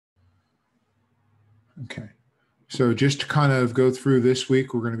Okay. So just to kind of go through this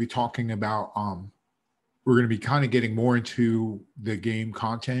week, we're going to be talking about, we're going to be kind of getting more into the game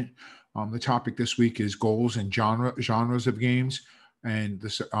content. The topic this week is goals and genres of games. And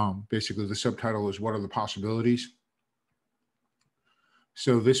this basically the subtitle is what are the possibilities?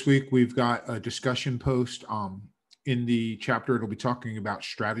 So this week we've got a discussion post in the chapter. It'll be talking about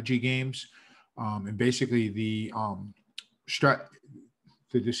strategy games. And basically the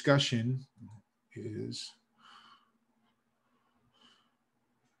discussion is,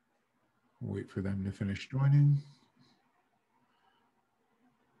 wait for them to finish joining.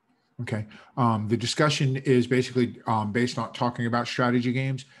 Okay. The discussion is basically based on talking about strategy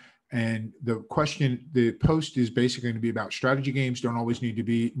games. And the post is basically going to be about strategy games don't always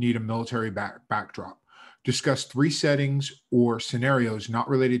need a military backdrop. Discuss 3 settings or scenarios not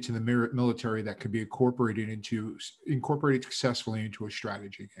related to the military that could be incorporated successfully into a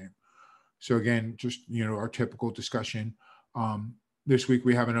strategy game. So again, just, our typical discussion. This week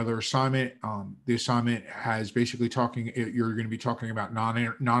we have another assignment. The assignment has basically you're going to be talking about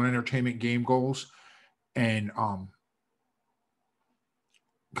non-entertainment game goals and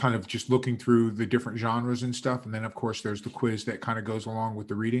kind of just looking through the different genres and stuff. And then of course there's the quiz that kind of goes along with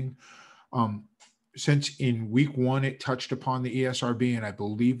the reading. Since in week 1, it touched upon the ESRB, and I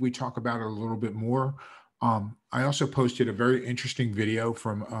believe we talk about it a little bit more. I also posted a very interesting video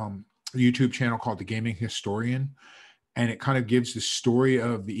from a YouTube channel called The Gaming Historian. And it kind of gives the story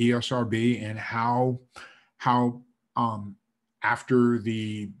of the ESRB and how after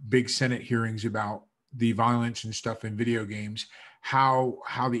the big Senate hearings about the violence and stuff in video games, how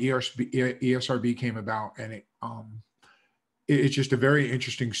the ESRB came about, and it's just a very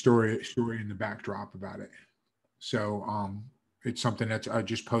interesting story in the backdrop about it. So it's something that I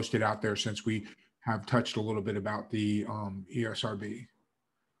just posted out there since we have touched a little bit about the ESRB.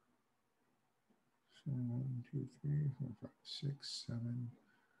 1, 2, 3, 4, 5, 6, 7.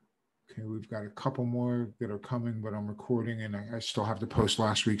 Okay, we've got a couple more that are coming, but I'm recording, and I still have to post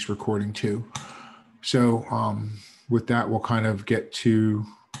last week's recording too. So with that, we'll kind of get to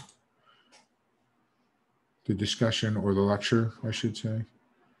the discussion, or the lecture, I should say.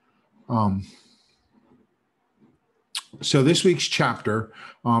 So this week's chapter,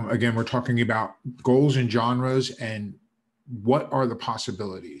 again, we're talking about goals and genres and what are the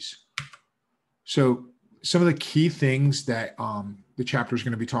possibilities. So some of the key things that the chapter is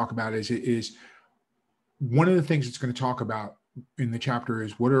going to be talking about is one of the things it's going to talk about in the chapter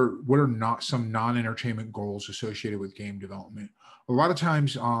is what are not some non-entertainment goals associated with game development. A lot of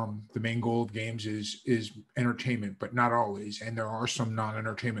times the main goal of games is entertainment, but not always. And there are some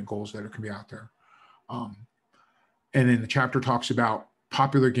non-entertainment goals that can be out there. And then the chapter talks about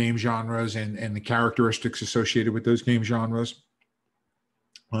popular game genres and the characteristics associated with those game genres.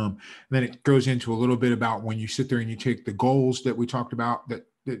 And then it goes into a little bit about when you sit there and you take the goals that we talked about that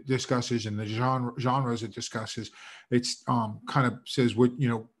discusses and the genres it discusses, it's kind of says what,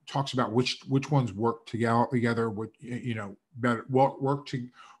 talks about which ones work together, what, better work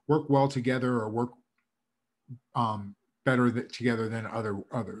well together, or work better together than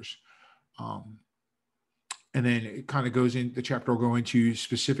others. And then it kind of goes in, the chapter will go into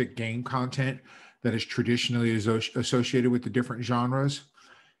specific game content that is traditionally associated with the different genres.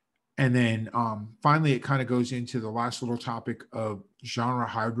 And then finally, it kind of goes into the last little topic of genre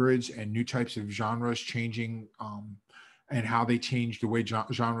hybrids and new types of genres changing and how they change the way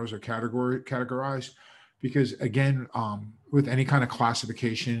genres are categorized. Because again, with any kind of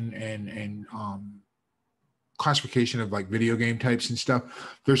classification and classification of like video game types and stuff,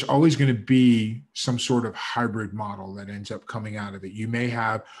 there's always going to be some sort of hybrid model that ends up coming out of it. You may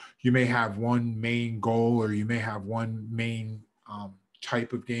have one main goal, or you may have one main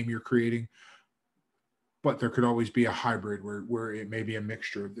type of game you're creating, but there could always be a hybrid where it may be a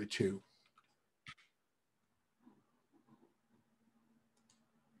mixture of the two.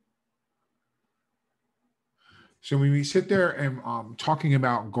 So when we sit there and talking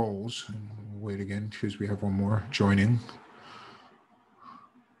about goals, and wait again because we have one more joining.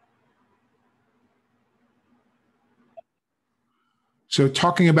 So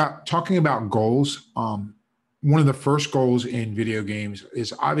talking about goals, one of the first goals in video games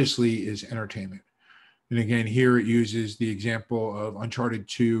is entertainment. And again, here it uses the example of Uncharted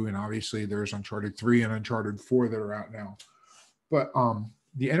 2, and obviously there's Uncharted 3 and Uncharted 4 that are out now. But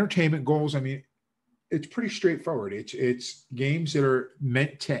the entertainment goals, I mean, it's pretty straightforward. It's games that are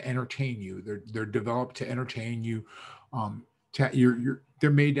meant to entertain you. They're developed to entertain you.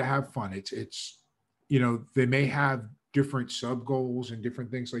 They're made to have fun. It's they may have different sub goals and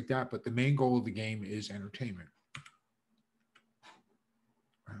different things like that, but the main goal of the game is entertainment.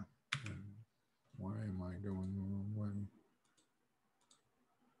 Why am I going the wrong way?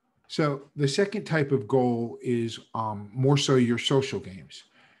 So the second type of goal is more so your social games.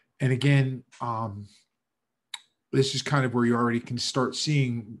 And again, this is kind of where you already can start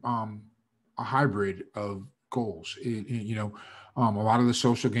seeing a hybrid of goals. A lot of the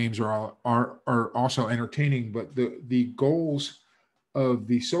social games are also entertaining, but the goals of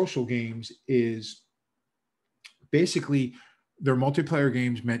the social games is basically they're multiplayer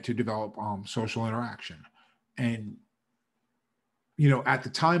games meant to develop social interaction. And at the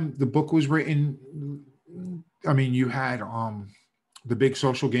time the book was written, I mean, you had the big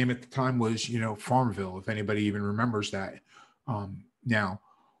social game at the time was, Farmville, if anybody even remembers that now.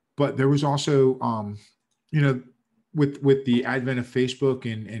 But there was also, you know, with the advent of Facebook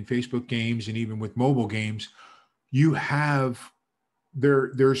and Facebook games, and even with mobile games, you have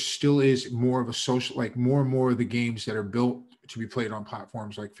there still is more of a social, like more and more of the games that are built to be played on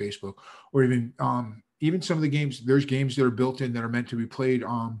platforms like Facebook, or even some of the games. There's games that are built in that are meant to be played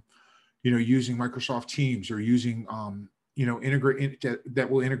using Microsoft Teams, or using that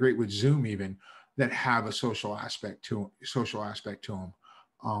will integrate with Zoom, even, that have a social aspect to them.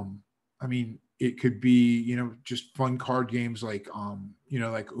 I mean, it could be, just fun card games like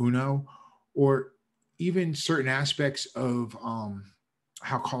like Uno, or even certain aspects of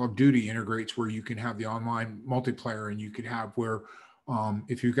how Call of Duty integrates, where you can have the online multiplayer, and you could have where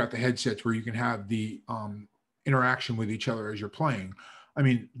if you've got the headsets, where you can have the interaction with each other as you're playing. I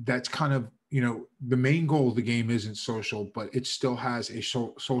mean, that's kind of, the main goal of the game isn't social, but it still has a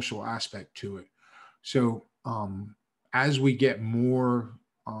social aspect to it. So as we get more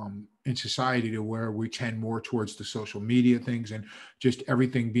in society to where we tend more towards the social media things, and just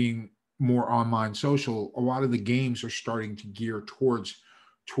everything being more online social, a lot of the games are starting to gear towards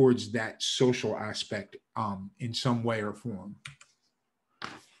that social aspect in some way or form.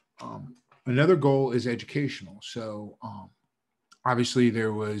 Another goal is educational. So obviously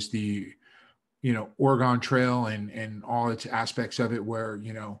there was the Oregon Trail and all its aspects of it, where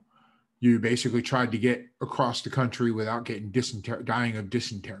you basically tried to get across the country without getting dying of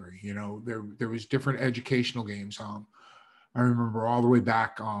dysentery. There was different educational games. I remember all the way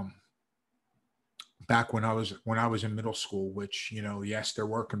back when I was in middle school, which, yes, there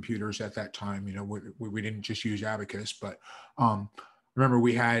were computers at that time. We didn't just use Abacus, but remember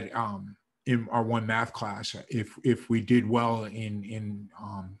we had in our one math class, if we did well in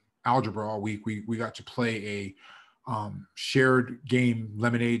algebra all week, we got to play a shared game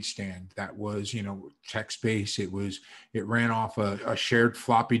lemonade stand that was, text-based. It ran off a shared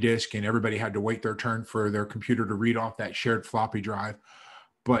floppy disk, and everybody had to wait their turn for their computer to read off that shared floppy drive.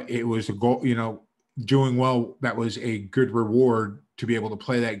 But it was a goal, doing well. That was a good reward to be able to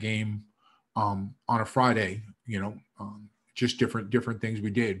play that game on a Friday, just different things we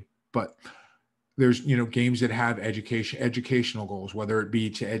did. But there's, games that have educational goals, whether it be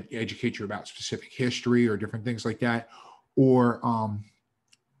to educate you about specific history or different things like that, or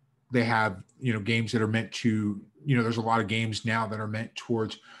they have, games that are meant to, there's a lot of games now that are meant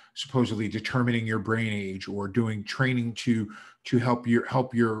towards supposedly determining your brain age, or doing training to help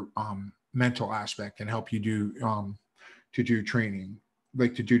your mental aspect, and help you to do training,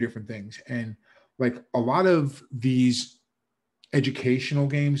 like to do different things. And like a lot of these educational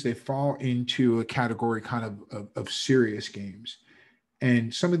games, they fall into a category kind of serious games.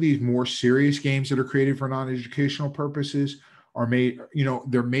 And some of these more serious games that are created for non-educational purposes are made,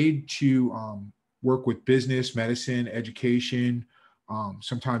 they're made to work with business, medicine, education.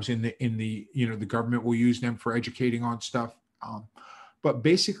 Sometimes in the the government will use them for educating on stuff. But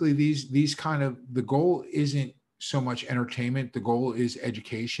basically these kind of, the goal isn't so much entertainment, the goal is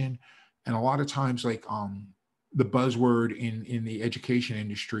education. And a lot of times, like the buzzword in the education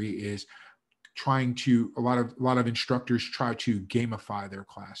industry is trying to, a lot of instructors try to gamify their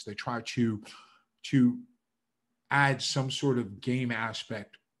class. They try to add some sort of game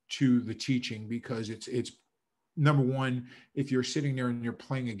aspect to the teaching, because it's number one, if you're sitting there and you're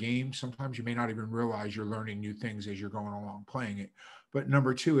playing a game, sometimes you may not even realize you're learning new things as you're going along playing it. But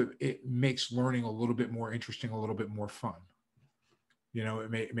number two, it makes learning a little bit more interesting, a little bit more fun.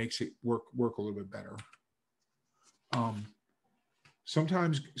 It makes it work a little bit better.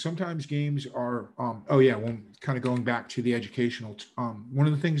 Sometimes games are when kind of going back to the educational, one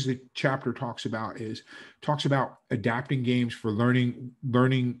of the things the chapter talks about adapting games for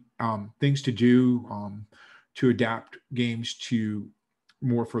learning things to do, to adapt games to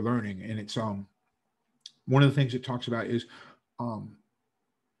more for learning. And it's one of the things it talks about is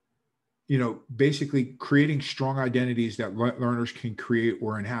basically creating strong identities that learners can create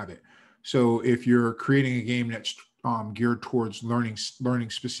or inhabit. So if you're creating a game that's geared towards learning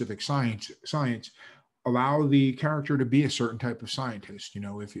specific science, allow the character to be a certain type of scientist.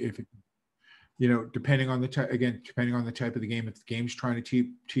 If depending on the type, again, depending on the type of the game, if the game's trying to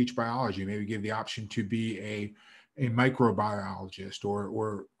teach biology, maybe give the option to be a microbiologist,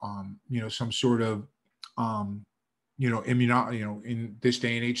 or some sort of in this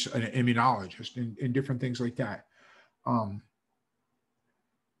day and age, an immunologist, and different things like that. One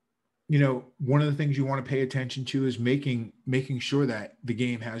of the things you want to pay attention to is making sure that the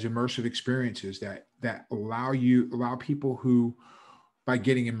game has immersive experiences that allow people who, by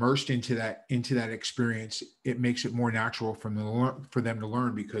getting immersed into that experience, it makes it more natural for them to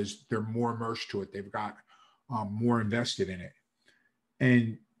learn, because they're more immersed to it. They've got more invested in it.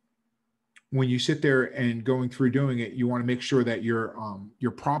 And when you sit there and going through doing it, you want to make sure that your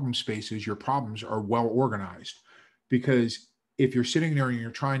problem spaces, your problems, are well organized. Because if you're sitting there and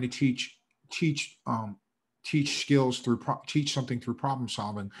you're trying to teach skills teach something through problem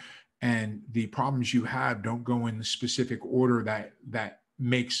solving, and the problems you have don't go in the specific order that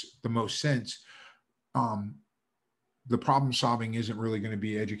makes the most sense, the problem solving isn't really going to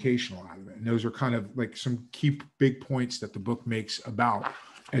be educational out of it. And those are kind of like some key big points that the book makes about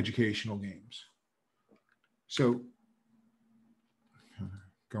educational games. So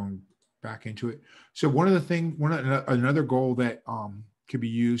going back into it. So another goal that could be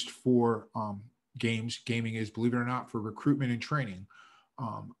used for gaming is, believe it or not, for recruitment and training.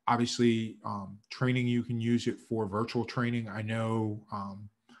 Obviously, training, you can use it for virtual training. I know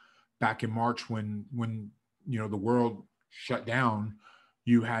back in March when the world shut down,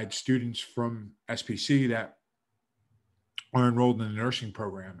 you had students from SPC that are enrolled in the nursing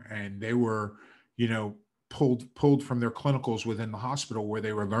program, and they were, pulled from their clinicals within the hospital, where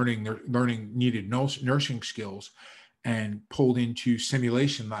they were learning needed nursing skills, and pulled into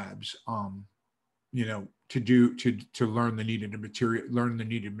simulation labs, to learn the needed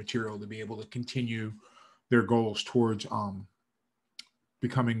material to be able to continue their goals towards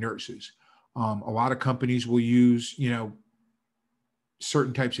becoming nurses. A lot of companies will use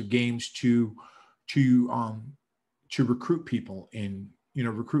certain types of games to recruit people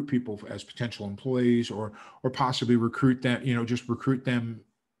as potential employees, or possibly recruit them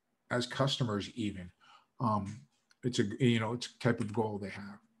as customers even. It's a type of goal they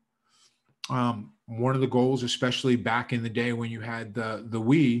have. One of the goals, especially back in the day when you had the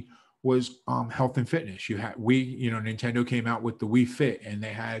Wii, was health and fitness. Nintendo came out with the Wii Fit, and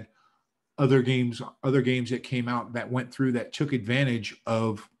they had other games that came out that went through, that took advantage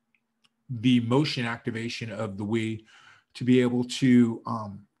of the motion activation of the Wii to be able to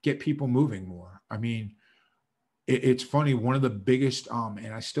get people moving more. I mean, it's funny. One of the biggest,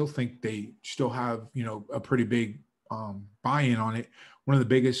 and I still think they still have, a pretty big buy-in on it. One of the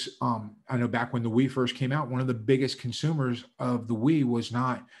biggest, I know back when the Wii first came out, one of the biggest consumers of the Wii was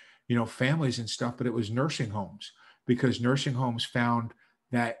not, families and stuff, but it was nursing homes, because nursing homes found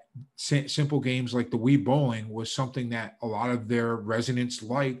that simple games like the Wii Bowling was something that a lot of their residents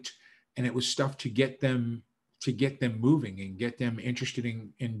liked, and it was stuff to get them moving and get them interested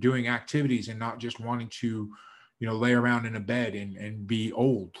in doing activities, and not just wanting to, lay around in a bed and be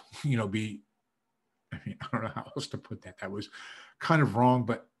old, I don't know how else to put that. That was kind of wrong,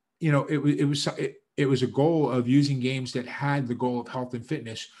 but it was a goal of using games that had the goal of health and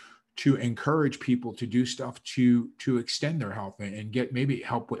fitness to encourage people to do stuff to extend their health and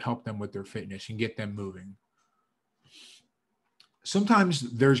help them with their fitness and get them moving. Sometimes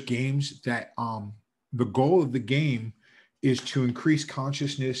there's games that the goal of the game is to increase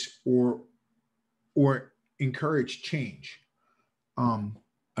consciousness or encourage change.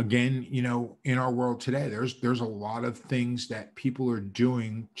 Again, in our world today, there's a lot of things that people are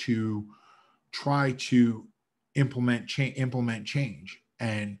doing to try to implement change,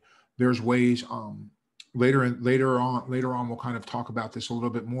 and there's ways. Later on, we'll kind of talk about this a little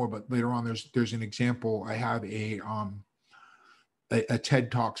bit more. But later on, there's an example. I have a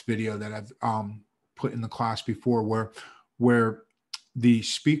TED Talks video that I've put in the class before, where the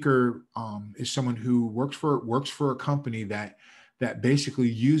speaker is someone who works for a company that basically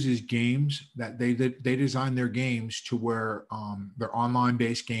uses games, that they design their games to where they're online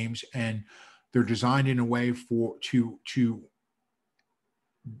based games, and they're designed in a way to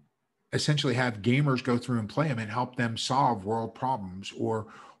essentially have gamers go through and play them and help them solve world problems, or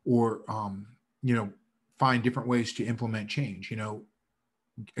find different ways to implement change.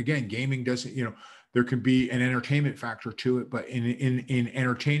 Again, gaming doesn't, there can be an entertainment factor to it, but in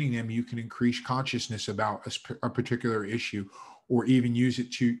entertaining them, you can increase consciousness about a particular issue, or even use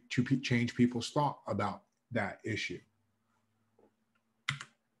it to change people's thought about that issue.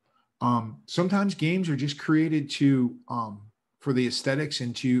 Sometimes games are just created for the aesthetics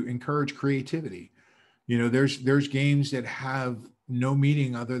and to encourage creativity. there's games that have no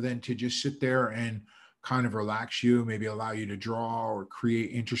meaning other than to just sit there and kind of relax you, maybe allow you to draw or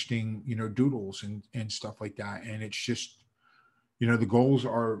create interesting, doodles and stuff like that. And it's just, the goals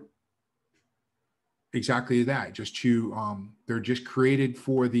are exactly that, just to they're just created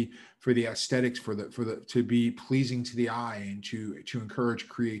for the aesthetics, for the to be pleasing to the eye and to encourage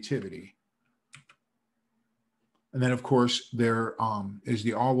creativity. And then of course there is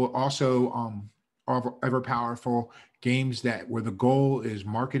the also ever powerful games that where the goal is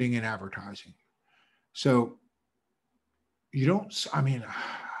marketing and advertising. So you don't, I mean,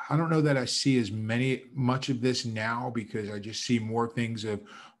 I don't know that I see much of this now, because I just see more things of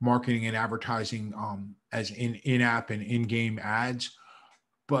marketing and advertising as in-app and in-game ads.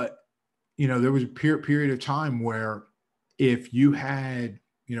 But, there was a period of time where if you had,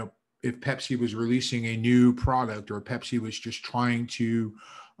 if Pepsi was releasing a new product, or Pepsi was just trying to,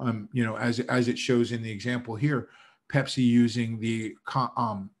 as it shows in the example here, Pepsi using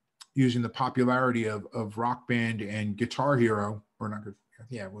the popularity of Rock Band and Guitar Hero, or not,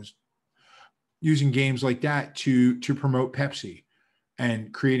 yeah, it was using games like that to promote Pepsi,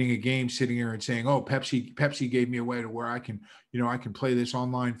 and creating a game, sitting here and saying, oh, Pepsi gave me a way to where I can play this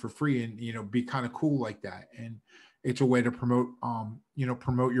online for free, and be kind of cool like that. And it's a way to promote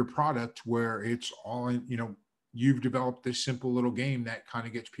promote your product, where it's all in, you've developed this simple little game that kind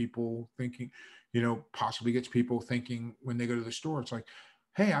of gets people thinking, possibly gets people thinking when they go to the store. It's like,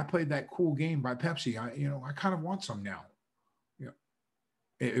 hey, I played that cool game by Pepsi. I kind of want some now.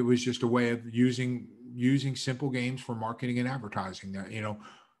 It was just a way of using simple games for marketing and advertising. That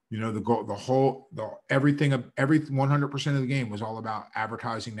the goal, everything of every 100% of the game was all about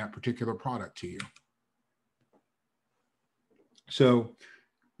advertising that particular product to you. So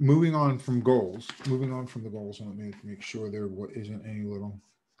moving on from the goals, let me make sure there isn't any little,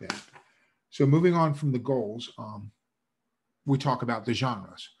 yeah. So moving on from the goals, we talk about the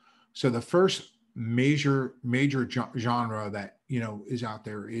genres. So the first major genre that is out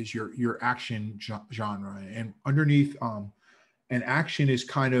there is your action genre, and underneath and action is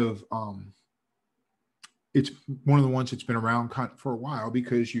kind of it's one of the ones that's been around for a while,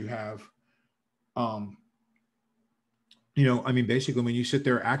 because you have basically when you sit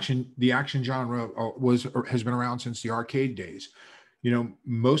there, the action genre has been around since the arcade days.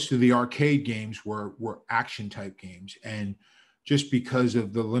 Most of the arcade games were action type games, and just because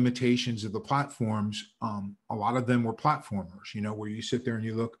of the limitations of the platforms, a lot of them were platformers, where you sit there and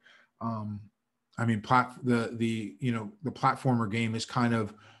you look, the platformer game has kind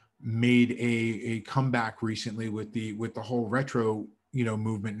of made a comeback recently with the whole retro,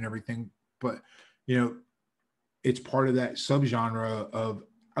 movement and everything. But, it's part of that subgenre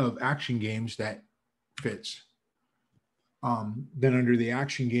of action games that fits. Then under the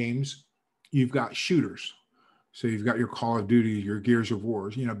action games, you've got shooters. So you've got your Call of Duty, your Gears of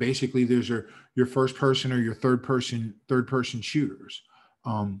Wars. Basically, there's your first person or your third person shooters.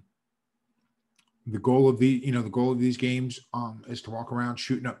 The goal of these games is to walk around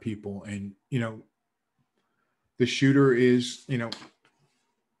shooting up people, and the shooter is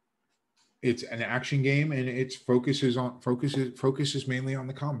it's an action game, and it focuses mainly on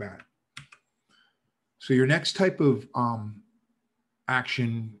the combat. So your next type of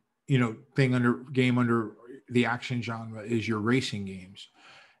action thing under the action genre is your racing games.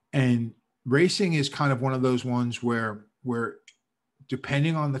 And racing is kind of one of those ones where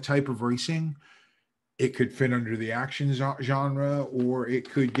depending on the type of racing, it could fit under the action genre, or it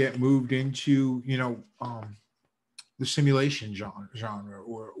could get moved into the simulation genre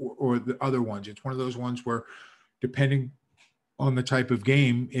or the other ones. It's one of those ones where, depending on the type of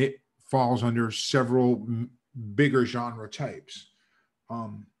game, it falls under several bigger genre types,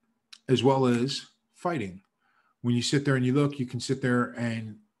 as well as fighting. When you sit there and you look, you can sit there,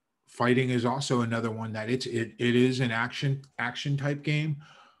 and fighting is also another one that it is an action type game.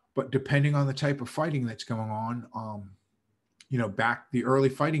 But depending on the type of fighting that's going on, back the early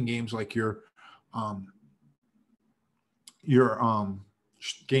fighting games, like your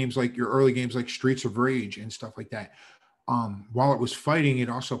games, like your early games like Streets of Rage and stuff like that, while it was fighting, it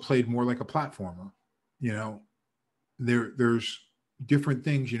also played more like a platformer. There's different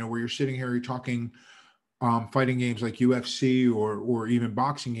things, where you're sitting here, you're talking fighting games like UFC or even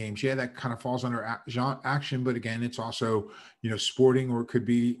boxing games. Yeah, that kind of falls under action, but again, it's also, sporting, or it could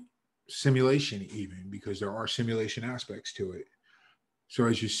be simulation even, because there are simulation aspects to it. So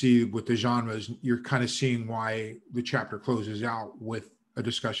as you see with the genres, you're kind of seeing why the chapter closes out with a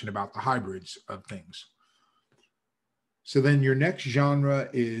discussion about the hybrids of things. So then your next genre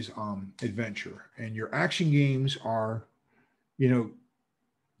is adventure, and your action games are,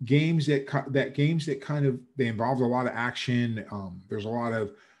 games that kind of they involve a lot of action. There's a lot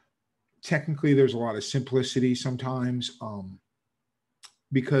of technically there's a lot of simplicity sometimes,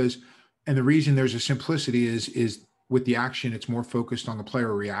 because and the reason there's a simplicity is with the action it's more focused on the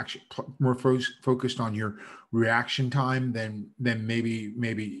player reaction, more focused on your reaction time than maybe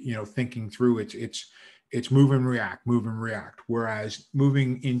thinking through it's move and react, whereas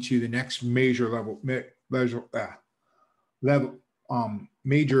moving into the next major level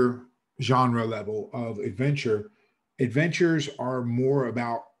major genre level of adventures are more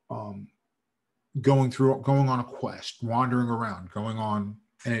about going on a quest, wandering around, going on,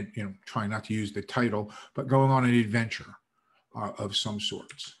 and trying not to use the title, but going on an adventure of some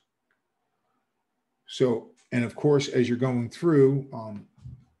sorts. So, and of course, as you're going through,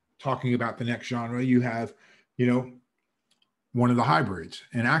 talking about the next genre, you have, one of the hybrids,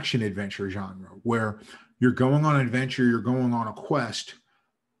 an action adventure genre, where you're going on an adventure, you're going on a quest,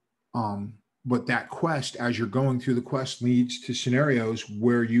 but that quest, as you're going through the quest, leads to scenarios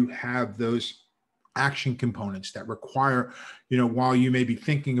where you have those action components that require, while you may be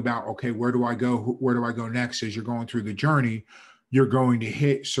thinking about, okay, where do I go next, as you're going through the journey, you're going to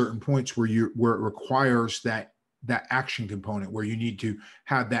hit certain points where it requires that action component, where you need to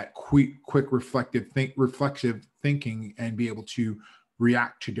have that quick reflexive thinking and be able to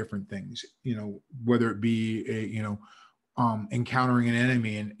react to different things, whether it be encountering an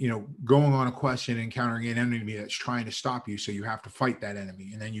enemy and going on a quest and encountering an enemy that's trying to stop you, so you have to fight that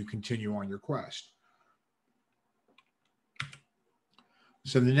enemy and then you continue on your quest.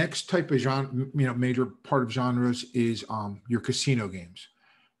 So the next type of genre, major part of genres is your casino games.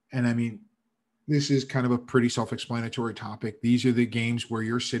 And I mean, this is kind of a pretty self-explanatory topic. These are the games where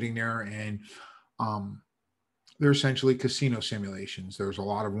you're sitting there and they're essentially casino simulations. There's a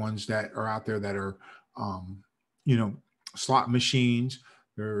lot of ones that are out there that are, slot machines.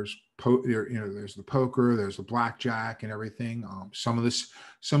 There's there's the poker, there's the blackjack and everything. Some of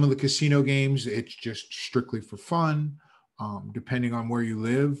the casino games, it's just strictly for fun. Depending on where you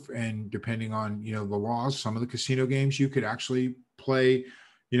live and depending on, the laws, some of the casino games you could actually play,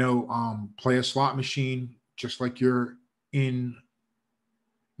 play a slot machine just like you're in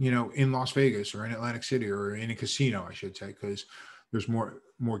Las Vegas or in Atlantic City or in a casino, I should say, because there's more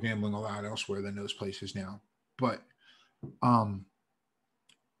gambling allowed elsewhere than those places now. But,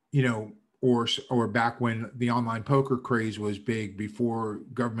 or back when the online poker craze was big, before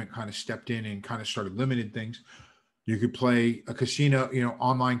government kind of stepped in and kind of started limiting things, you could play a casino,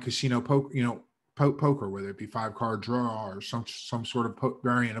 online casino poker, poker, whether it be 5-card draw or some sort of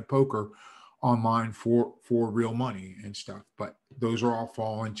variant of poker online for real money and stuff. But those are all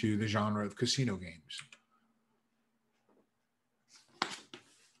fall into the genre of casino games.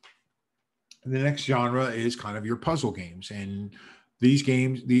 And the next genre is kind of your puzzle games. And these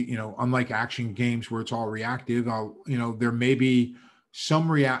games, unlike action games where it's all reactive, there may be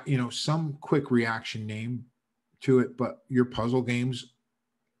some quick reaction name to it, but your puzzle games,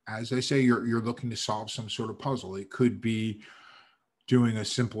 as I say, you're looking to solve some sort of puzzle. It could be doing a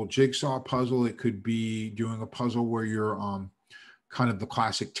simple jigsaw puzzle. It could be doing a puzzle where you're kind of the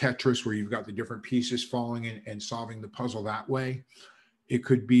classic Tetris, where you've got the different pieces falling in and solving the puzzle that way. It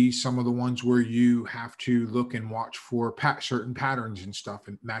could be some of the ones where you have to look and watch for certain patterns and stuff,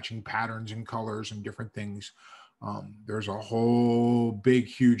 and matching patterns and colors and different things. There's a whole big,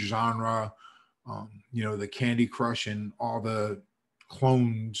 huge genre. The Candy Crush and all the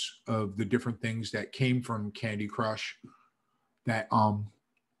clones of the different things that came from Candy Crush that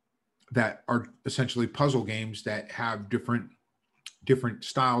are essentially puzzle games that have different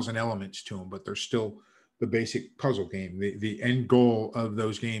styles and elements to them, but they're still the basic puzzle game. The end goal of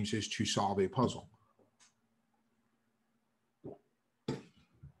those games is to solve a puzzle.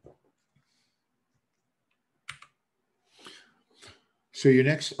 So your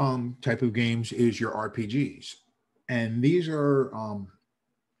next type of games is your RPGs, and these are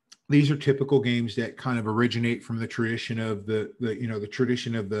typical games that kind of originate from the tradition of the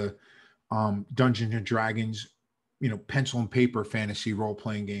tradition of the Dungeons and Dragons, pencil and paper fantasy role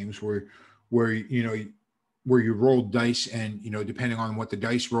playing games where you rolled dice, and depending on what the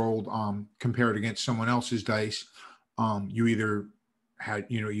dice rolled compared against someone else's dice, you either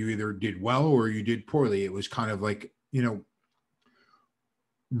did well or you did poorly. It was kind of like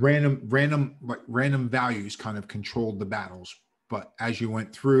random values kind of controlled the battles. But as you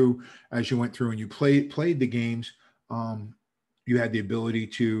went through and you played the games, you had the ability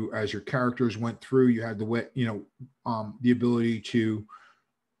to, as your characters went through, you had the ability to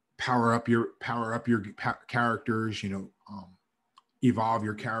power up your characters, evolve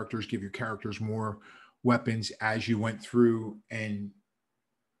your characters, give your characters more weapons as you went through and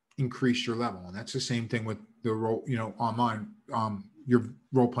increase your level. And that's the same thing with the role, online, your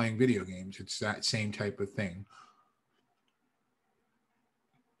role-playing video games. It's that same type of thing.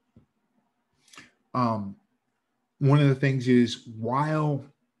 One of the things is, while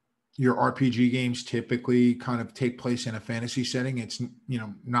your RPG games typically kind of take place in a fantasy setting, it's,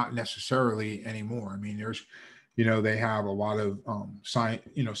 not necessarily anymore. I mean, there's, they have a lot of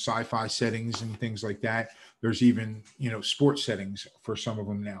sci-fi settings and things like that. There's even, sports settings for some of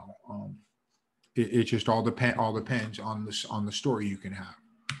them now. It just all depends on the story you can have.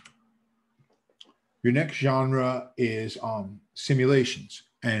 Your next genre is simulations,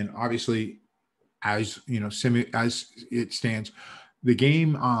 and obviously, as as it stands, the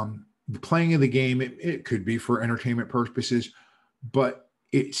game, the playing of the game, it could be for entertainment purposes, but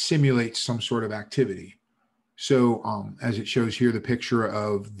it simulates some sort of activity. So as it shows here, the picture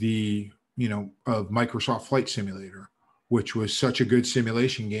of the of Microsoft Flight Simulator, which was such a good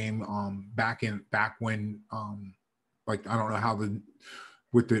simulation game back when like, I don't know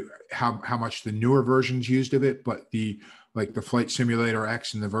how much the newer versions used of it, but the Flight Simulator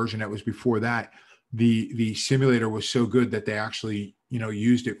X and the version that was before that, the simulator was so good that they actually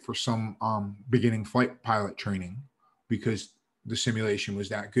used it for some beginning flight pilot training, because the simulation was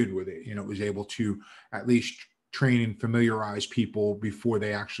that good with it. It was able to at least train and familiarize people before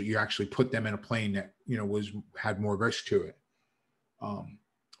you actually put them in a plane that had more risk to it.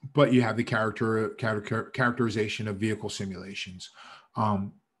 But you have the characterization of vehicle simulations,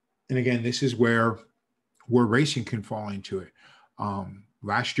 and again, this is where racing can fall into it.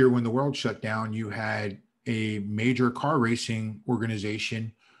 Last year, when the world shut down, you had a major car racing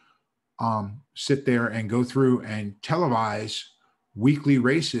organization sit there and go through and televise weekly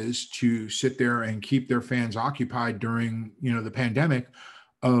races to sit there and keep their fans occupied during the pandemic,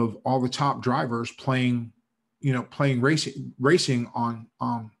 of all the top drivers playing racing on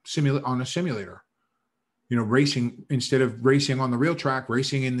a simulator, racing, instead of racing on the real track,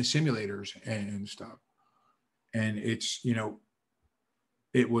 racing in the simulators and stuff. And it's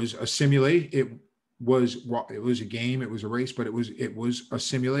it was a simulation. It was a game, it was a race, but it was a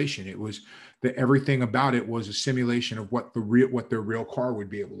simulation. It was everything about it was a simulation of what their real car would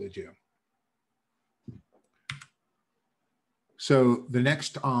be able to do. So the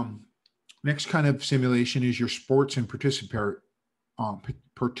next kind of simulation is your sports and participatory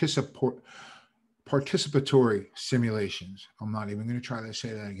simulations. I'm not even going to try to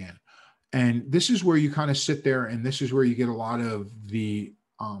say that again. And this is where you kind of sit there, and this is where you get a lot of the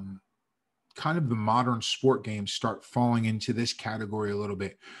kind of the modern sport games start falling into this category a little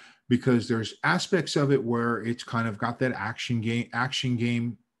bit, because there's aspects of it where it's kind of got that action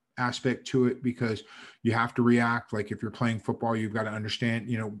game aspect to it, because you have to react. Like if you're playing football, you've got to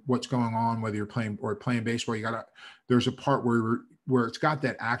understand, what's going on, whether you're playing baseball. There's a part where it's got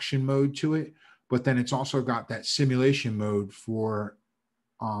that action mode to it, but then it's also got that simulation mode for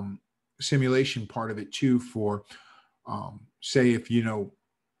simulation part of it too, for say if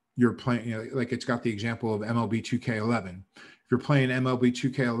you're playing, like it's got the example of MLB 2K11. If you're playing MLB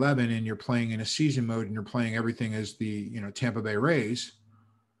 2K11 and you're playing in a season mode and you're playing everything as the Tampa Bay Rays,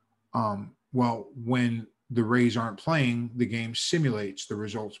 well, when the Rays aren't playing, the game simulates the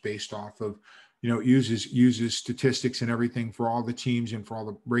results based off of, it uses statistics and everything for all the teams and for all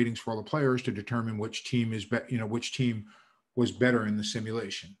the ratings for all the players to determine which team which team was better in the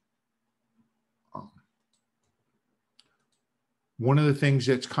simulation. One of the things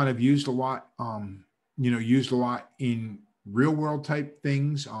that's kind of used a lot in real world type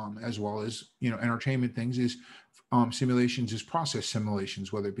things, as well as, entertainment things, is simulations, is process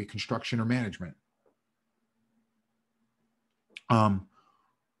simulations, whether it be construction or management.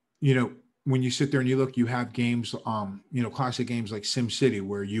 When you sit there and you look, you have games, classic games like SimCity,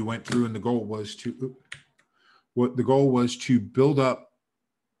 where you went through and the goal was to build up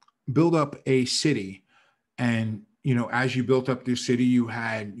a city. And as you built up this city, you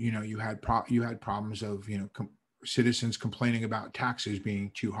had problems of citizens complaining about taxes being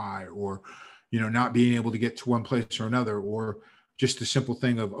too high, or not being able to get to one place or another, or just the simple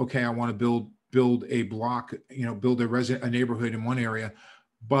thing of, okay, I want to build a block, build a neighborhood in one area,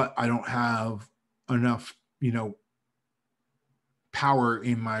 but I don't have enough power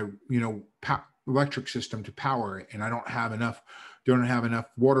in my electric system to power it, and I don't have enough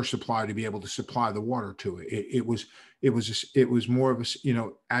water supply to be able to supply the water to it. It was more of a,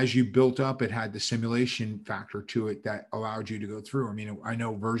 as you built up, it had the simulation factor to it that allowed you to go through. I mean, I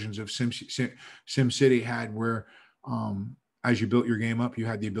know versions of SimCity had where, as you built your game up, you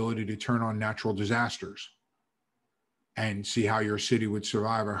had the ability to turn on natural disasters and see how your city would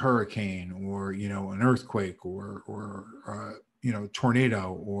survive a hurricane, or an earthquake, or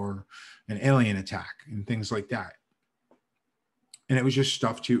tornado or an alien attack and things like that. And it was just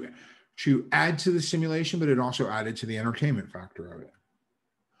stuff to add to the simulation, but it also added to the entertainment factor of it.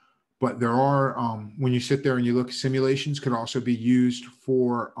 But there are, when you sit there and you look, simulations could also be used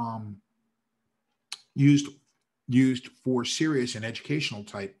for serious and educational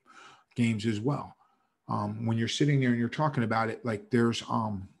type games as well. When you're sitting there and you're talking about it, like there's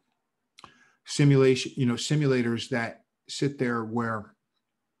simulators that sit there where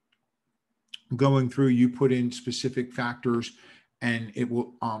going through, you put in specific factors and it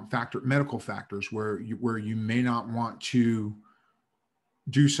will medical factors where you may not want to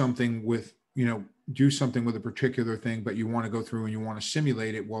do something with a particular thing, but you want to go through and you want to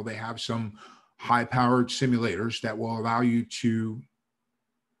simulate it. Well, they have some high-powered simulators that will allow you to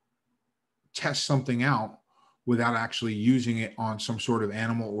test something out without actually using it on some sort of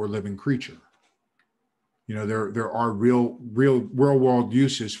animal or living creature. There are real world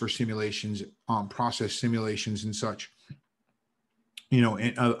uses for simulations, process simulations and such,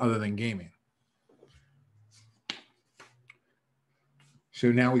 other than gaming.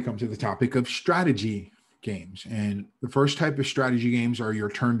 So now we come to the topic of strategy games. And the first type of strategy games are your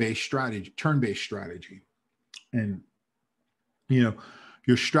turn-based strategy. And,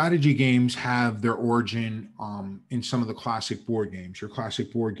 your strategy games have their origin in some of the classic board games, your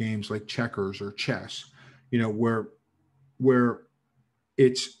classic board games like checkers or chess, where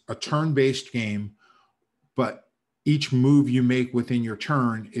it's a turn-based game, but each move you make within your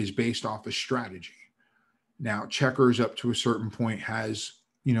turn is based off a strategy. Now, checkers up to a certain point has,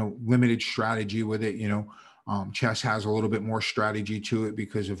 limited strategy with it. Chess has a little bit more strategy to it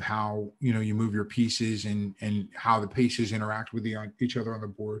because of how, you move your pieces and how the pieces interact with each other on the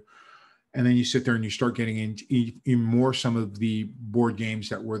board. And then you sit there and you start getting into even more some of the board games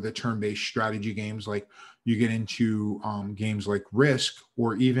that were the turn-based strategy games. Like you get into games like Risk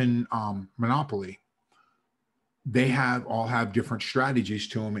or even Monopoly. They all have different strategies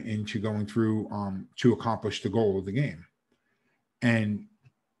to them into going through to accomplish the goal of the game. And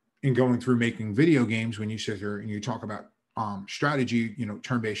in going through making video games, when you sit here and you talk about strategy,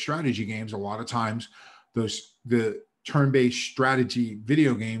 turn-based strategy games, a lot of times the turn-based strategy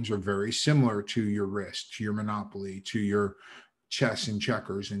video games are very similar to your Risk, to your Monopoly, to your chess and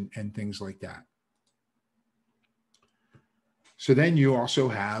checkers and things like that. So then you also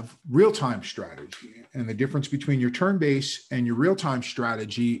have real-time strategy. And the difference between your turn-based and your real-time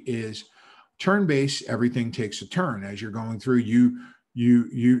strategy is turn-based, everything takes a turn. As you're going through, you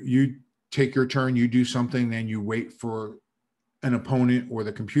take your turn, you do something, then you wait for an opponent or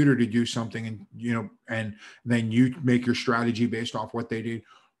the computer to do something, and then you make your strategy based off what they did.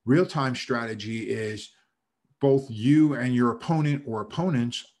 Real-time strategy is both you and your opponent or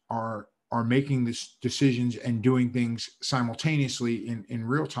opponents are making these decisions and doing things simultaneously in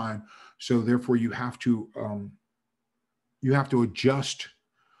real time. So therefore you have to adjust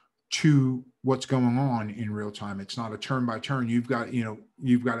to what's going on in real time. It's not a turn by turn. You've got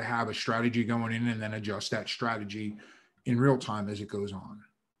to have a strategy going in and then adjust that strategy in real time as it goes on.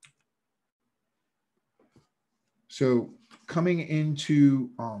 So coming into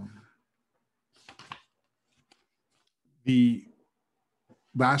the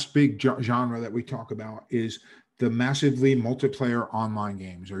last big genre that we talk about is the massively multiplayer online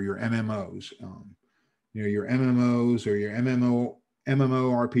games, or your MMOs. Your MMOs or your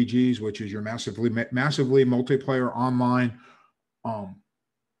MMORPGs, which is your massively multiplayer online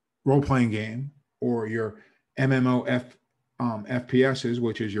role-playing game, or your FPSs,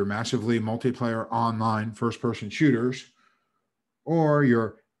 which is your massively multiplayer online first-person shooters, or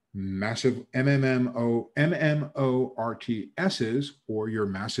your massive MMORTSs, or your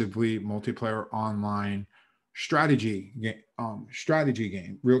massively multiplayer online strategy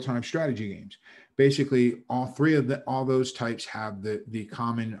game, real-time strategy games. Basically, all those types have the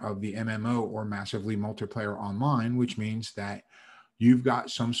common of the MMO, or massively multiplayer online, which means that you've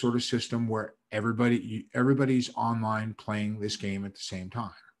got some sort of system where everybody's online playing this game at the same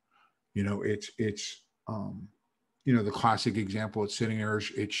time. It's the classic example. It's sitting there.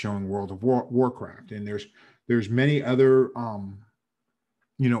 It's showing World of Warcraft, and there's many other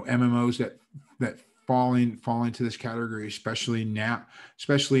MMOs that fall into this category, especially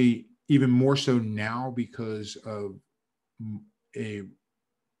even more so now because of a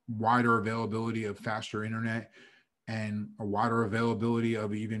wider availability of faster internet and a wider availability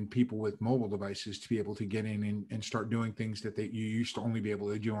of even people with mobile devices to be able to get in and start doing things that you used to only be able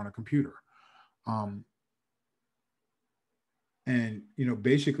to do on a computer. And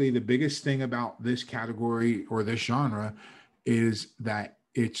basically the biggest thing about this category or this genre is that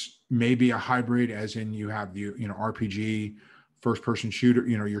it's maybe a hybrid, as in you have the RPG first person shooter,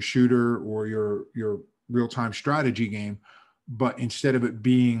 your shooter or your real-time strategy game. But instead of it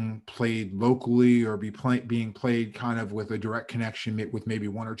being played locally or being played kind of with a direct connection with maybe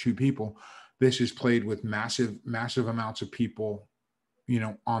one or two people, this is played with massive amounts of people,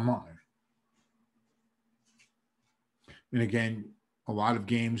 online. And again, a lot of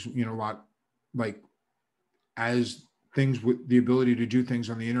games, as things with the ability to do things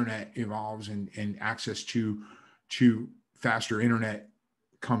on the internet evolves and access to faster internet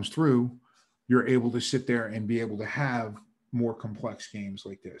comes through, you're able to sit there and be able to have more complex games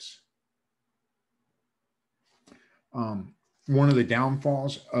like this. One of the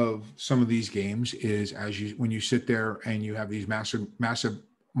downfalls of some of these games is when you sit there and you have these massive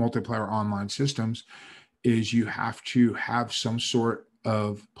multiplayer online systems, is you have to have some sort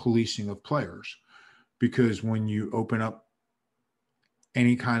of policing of players, because when you open up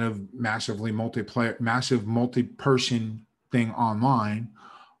any kind of massive multi-person thing online,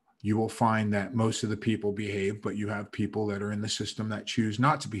 you will find that most of the people behave, but you have people that are in the system that choose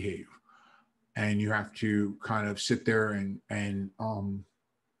not to behave. And you have to kind of sit there and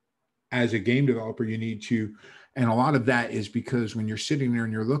as a game developer, you need to, and a lot of that is because when you're sitting there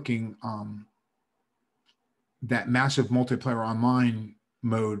and you're looking, that massive multiplayer online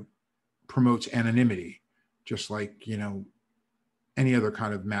mode promotes anonymity, just like, any other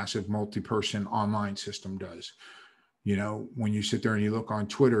kind of massive multi-person online system does. When you sit there and you look on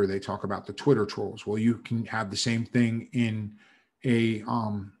Twitter, they talk about the Twitter trolls. Well, you can have the same thing in a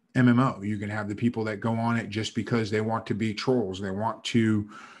MMO. You can have the people that go on it just because they want to be trolls. They're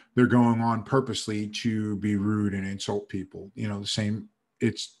going on purposely to be rude and insult people. The same,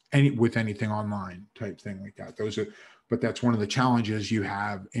 it's with anything online type thing like that. But that's one of the challenges you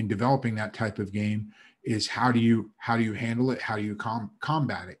have in developing that type of game, is how do you handle it? How do you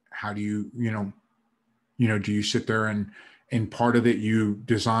combat it? How do you, do you sit there and part of it, you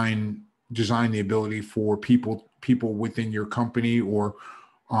design the ability for people within your company, or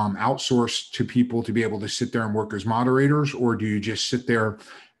outsource to people to be able to sit there and work as moderators? Or do you just sit there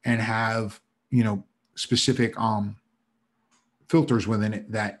and have, specific filters within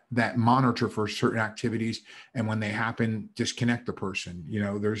it that monitor for certain activities, and when they happen, disconnect the person?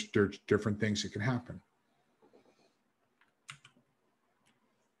 There's different things that can happen.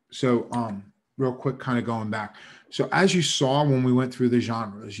 So real quick, kind of going back. So as you saw when we went through the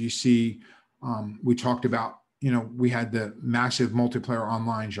genres, you see, we talked about, we had the massive multiplayer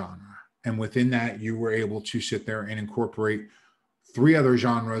online genre. And within that, you were able to sit there and incorporate 3 other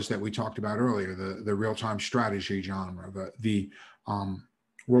genres that we talked about earlier: the real-time strategy genre, the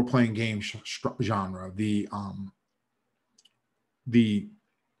role-playing game genre,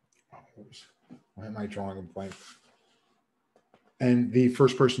 why am I drawing a blank? And the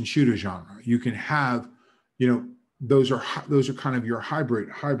first-person shooter genre. You can have, those are kind of your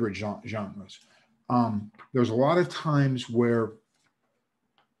hybrid genres. There's a lot of times where,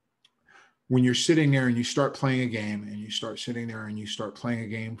 when you're sitting there and you start playing a game, and you start sitting there and you start playing a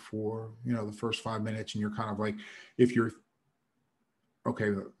game for, the first 5 minutes, and you're kind of like,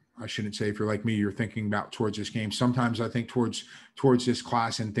 I shouldn't say if you're like me, you're thinking about towards this game. Sometimes I think towards this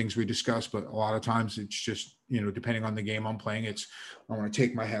class and things we discuss, but a lot of times it's just, depending on the game I'm playing, I want to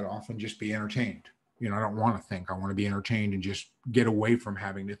take my head off and just be entertained. I don't want to think. I want to be entertained and just get away from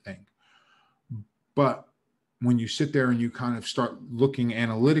having to think. But when you sit there and you kind of start looking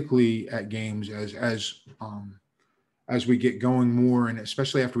analytically at games as we get going more, and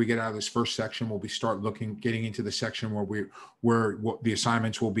especially after we get out of this first section, we'll getting into the section where what the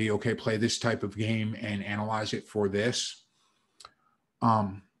assignments will be. Okay, play this type of game and analyze it for this.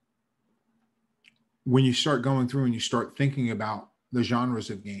 When you start going through and you start thinking about the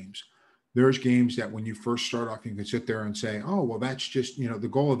genres of games, there's games that when you first start off, you can sit there and say, oh, well, that's just, the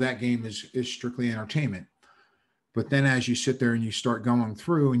goal of that game is strictly entertainment. But then as you sit there and you start going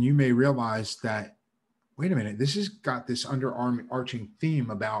through, and you may realize that, wait a minute, this has got this underarching theme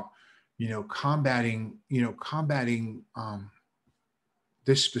about, combating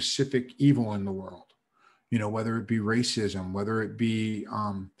this specific evil in the world, whether it be racism, whether it be,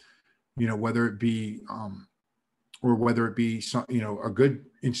 or whether it be some, a good,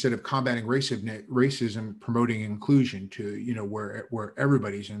 instead of combating racism, promoting inclusion to, where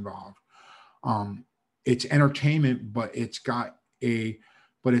everybody's involved. It's entertainment, but it's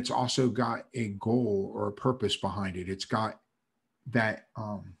also got a goal or a purpose behind it. It's got that,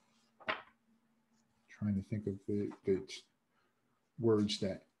 trying to think of the words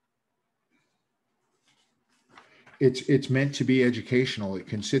that it's meant to be educational. It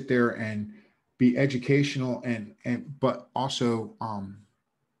can sit there and be educational but also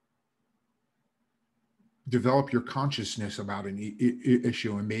develop your consciousness about an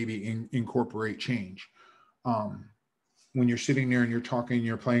issue and maybe incorporate change. When you're sitting there and you're talking,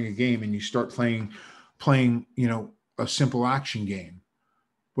 you're playing a game and you start playing, a simple action game,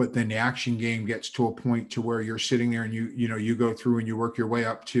 but then the action game gets to a point to where you're sitting there and you go through and you work your way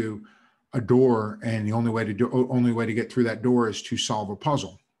up to a door, and the only way to get through that door is to solve a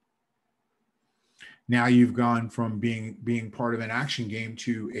puzzle. Now you've gone from being part of an action game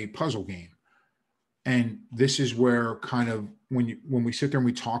to a puzzle game. And this is where kind of when we sit there and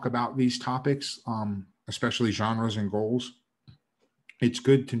we talk about these topics, especially genres and goals, it's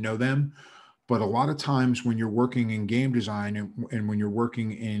good to know them. But a lot of times when you're working in game design and when you're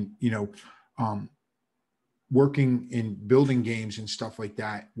working in, working in building games and stuff like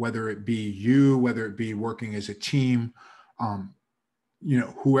that, whether it be working as a team,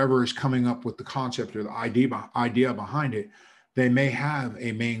 whoever is coming up with the concept or the idea behind it, they may have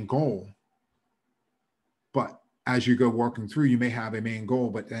a main goal. But as you go working through, you may have a main goal,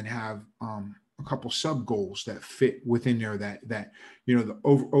 but then have a couple sub goals that fit within there that the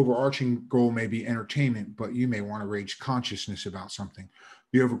overarching goal may be entertainment, but you may want to raise consciousness about something.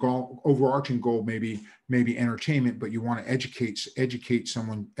 The overarching goal may be entertainment, but you want to educate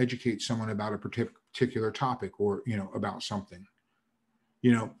someone about a particular topic or, about something,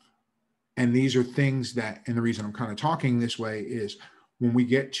 and these are things that, and the reason I'm kind of talking this way is when we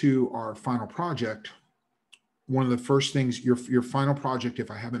get to our final project, one of the first things, your final project, if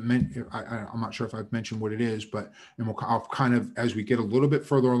I haven't I'm not sure if I've mentioned what it is, but I'll kind of, as we get a little bit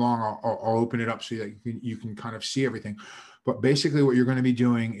further along, I'll open it up so that you can kind of see everything. But basically what you're going to be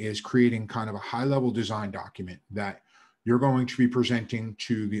doing is creating kind of a high level design document that you're going to be presenting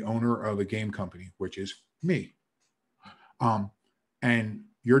to the owner of a game company, which is me. And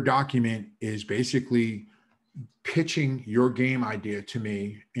your document is basically pitching your game idea to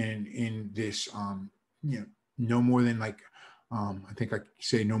me in this, no more than I think I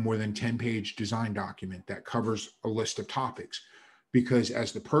say no more than 10-page design document that covers a list of topics. Because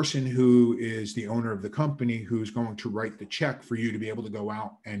as the person who is the owner of the company who's going to write the check for you to be able to go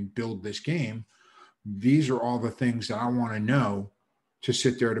out and build this game, these are all the things that I want to know to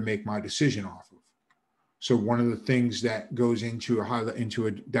sit there to make my decision off of. So one of the things that goes into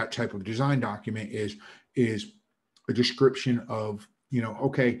that type of design document is a description of,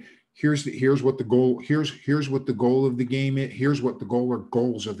 okay, here's what the goal of the game is. Here's what the goal or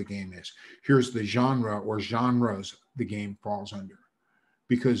goals of the game is. Here's the genre or genres the game falls under.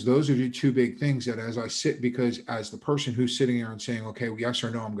 Because those are the two big things that because as the person who's sitting there and saying, okay, well, yes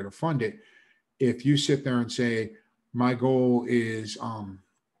or no, I'm going to fund it. If you sit there and say, my goal is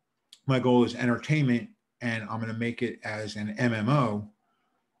entertainment and I'm going to make it as an MMO,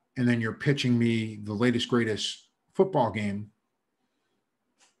 and then you're pitching me the latest, greatest football game,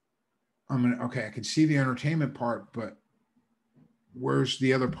 I can see the entertainment part, but where's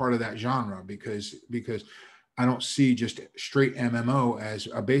the other part of that genre? Because I don't see just straight MMO as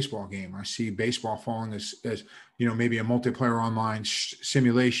a baseball game. I see baseball falling as maybe a multiplayer online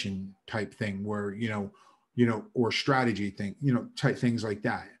simulation type thing where, or strategy thing, type things like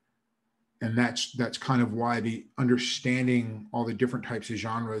that. And that's kind of why the understanding all the different types of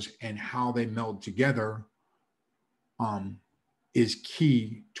genres and how they meld together is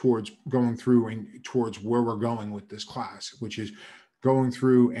key towards going through and towards where we're going with this class, which is going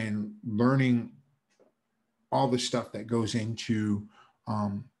through and learning all the stuff that goes into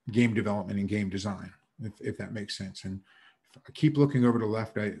game development and game design, if that makes sense. And I keep looking over to the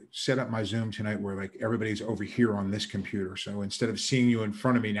left. I set up my Zoom tonight where everybody's over here on this computer. So instead of seeing you in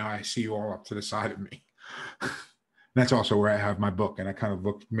front of me, now I see you all up to the side of me. That's also where I have my book, and I kind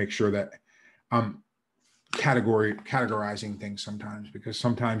of make sure that I'm categorizing things sometimes, because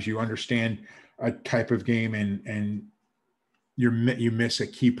sometimes you understand a type of game and you miss a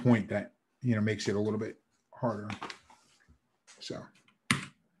key point that makes it a little bit harder. So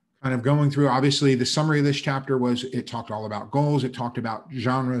kind of going through, obviously the summary of this chapter was, it talked all about goals, it talked about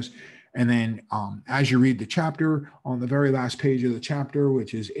genres, and then as you read the chapter, on the very last page of the chapter,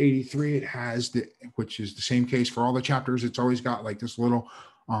 which is 83, it has which is the same case for all the chapters, it's always got this little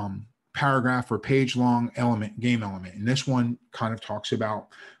paragraph or page long game element. And this one kind of talks about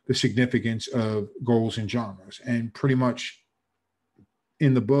the significance of goals and genres. And pretty much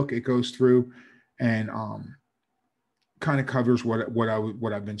in the book, it goes through and kind of covers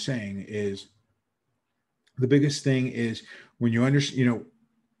what I've been saying. Is the biggest thing is when you understand,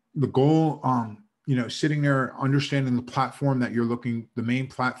 the goal, sitting there, understanding the main platform that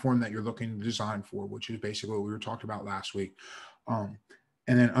you're looking to design for, which is basically what we were talking about last week.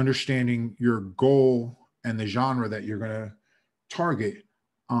 And then understanding your goal and the genre that you're going to target.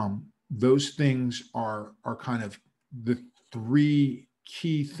 those things are kind of the three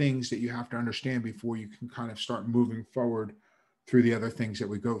key things that you have to understand before you can kind of start moving forward through the other things that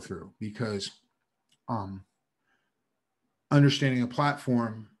we go through. Because understanding a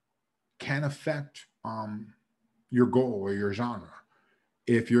platform can affect your goal or your genre.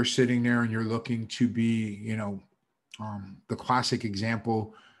 If you're sitting there and you're looking to be, the classic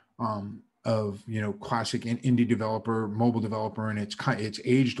example of, classic indie developer, mobile developer, and it's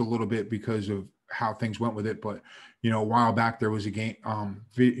aged a little bit because of how things went with it. But, a while back there was a game,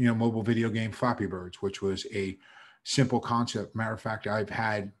 mobile video game, Flappy Birds, which was a simple concept. Matter of fact, I've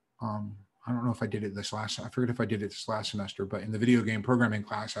had, I don't know if I did it I forget if I did it this last semester, but in the video game programming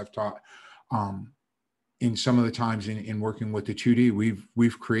class, I've taught, in some of the times in working with the 2D,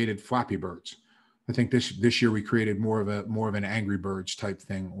 we've created Flappy Birds. I think this year we created more of an Angry Birds type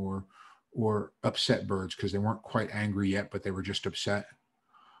thing, or upset birds, because they weren't quite angry yet, but they were just upset.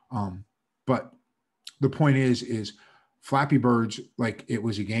 But the point is Flappy Birds, like, it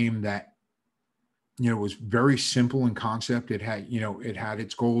was a game that, was very simple in concept. It had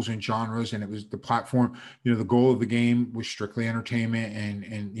its goals and genres, and it was the platform. The goal of the game was strictly entertainment,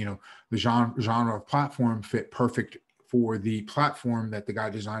 and the genre of platform fit perfect for the platform that the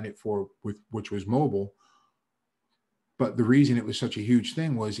guy designed it for, which was mobile. But the reason it was such a huge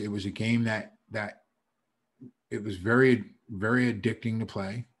thing was it was a game that it was very, very addicting to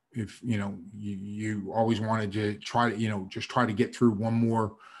play. If you always wanted to try to just try to get through one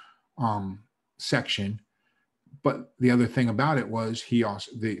more section. But the other thing about it was he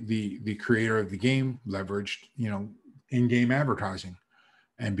also, the creator of the game, leveraged in-game advertising,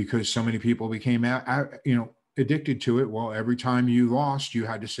 and because so many people became addicted to it, well, every time you lost, you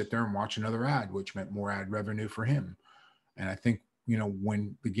had to sit there and watch another ad, which meant more ad revenue for him. And I think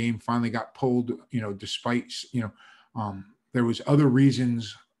when the game finally got pulled, despite there was other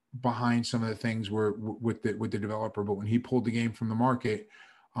reasons behind some of the things were with the developer, but when he pulled the game from the market,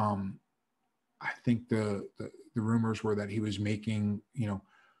 I think the rumors were that he was making,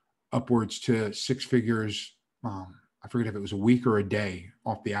 upwards to six figures. I forget if it was a week or a day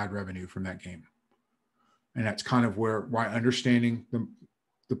off the ad revenue from that game. And that's kind of why understanding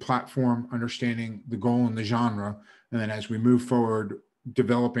the platform, understanding the goal and the genre, and then as we move forward,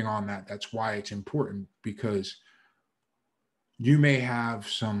 developing on that, that's why it's important, because you may have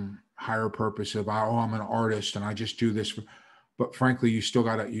some higher purpose of, I'm an artist and I just do this but frankly, you still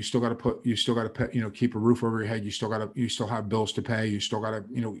gotta keep a roof over your head. You still have bills to pay. You still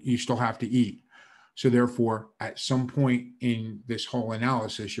have to eat. So therefore, at some point in this whole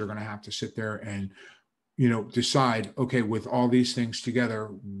analysis, you're going to have to sit there and, decide, okay, with all these things together,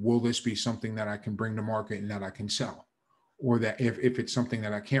 will this be something that I can bring to market and that I can sell? Or that if it's something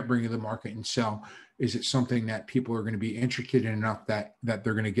that I can't bring to the market and sell, is it something that people are going to be interested in enough that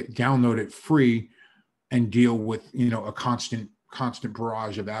they're going to download it free and deal with, a constant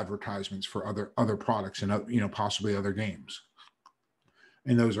barrage of advertisements for other products and, possibly other games.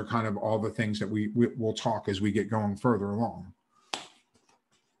 And those are kind of all the things that we'll talk as we get going further along.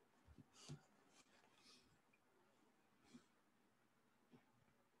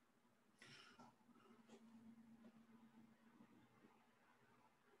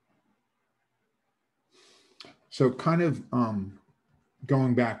 So kind of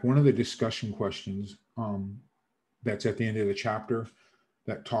going back, one of the discussion questions that's at the end of the chapter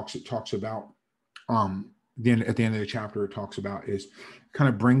that talks about at the end of the chapter it talks about is kind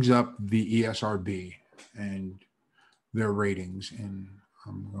of brings up the ESRB and their ratings. And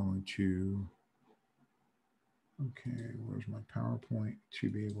I'm going to, okay, where's my PowerPoint to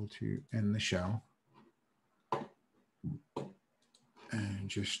be able to end the show? And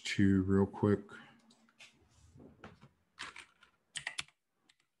just to real quick,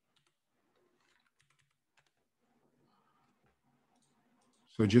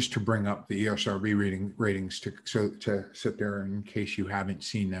 so just to bring up the ESRB ratings to sit there in case you haven't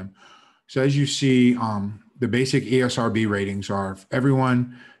seen them. So as you see, the basic ESRB ratings are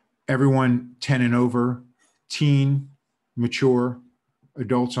everyone 10 and over, teen, mature,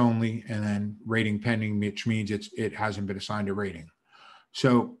 adults only, and then rating pending, which means it hasn't been assigned a rating.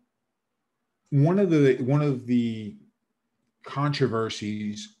 So one of the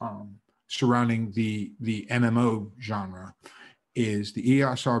controversies surrounding the MMO genre is the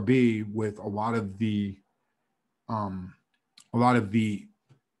ESRB with a lot of the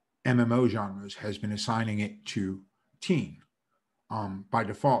MMO genres has been assigning it to teen by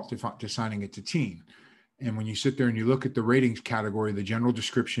default, assigning it to teen. And when you sit there and you look at the ratings category, the general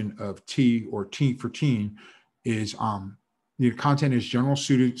description of T or T for teen is The content is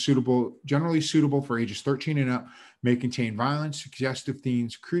generally suitable for ages 13 and up, may contain violence, suggestive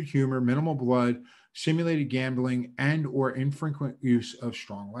themes, crude humor, minimal blood, simulated gambling, and or infrequent use of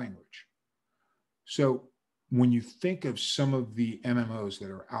strong language. So when you think of some of the MMOs that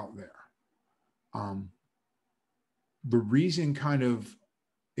are out there, the reason kind of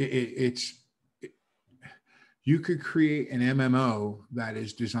you could create an MMO that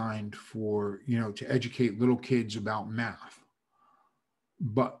is designed for, to educate little kids about math.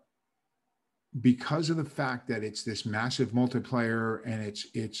 But because of the fact that it's this massive multiplayer and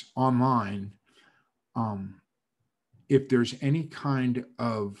it's online, if there's any kind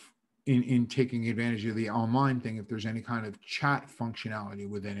of, in taking advantage of the online thing, if there's any kind of chat functionality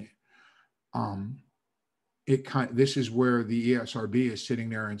within it, this is where the ESRB is sitting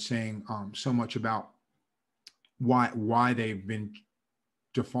there and saying so much about why they've been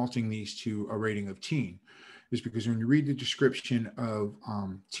defaulting these to a rating of teen, is because when you read the description of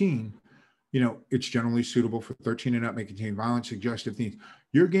teen, it's generally suitable for 13 and up, may contain violent, suggestive themes.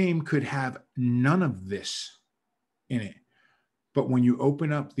 Your game could have none of this in it. But when you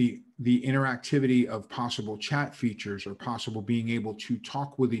open up the interactivity of possible chat features or possible being able to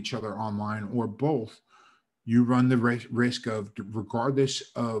talk with each other online or both, you run the risk of, regardless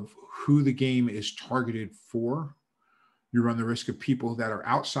of who the game is targeted for, you run the risk of people that are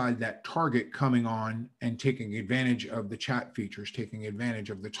outside that target coming on and taking advantage of the chat features, taking advantage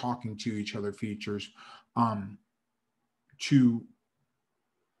of the talking to each other features, to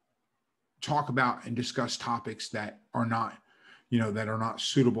talk about and discuss topics that are not, that are not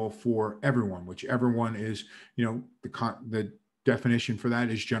suitable for everyone, which everyone is, the definition for that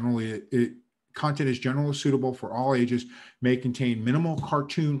is generally, content is generally suitable for all ages, may contain minimal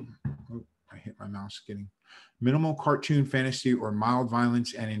cartoon, I hit my mouse getting, minimal cartoon, fantasy, or mild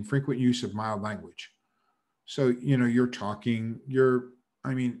violence, and infrequent use of mild language. So, you're talking,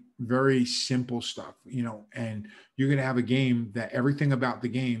 very simple stuff, and you're going to have a game that everything about the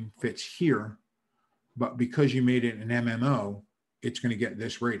game fits here, but because you made it an MMO, it's going to get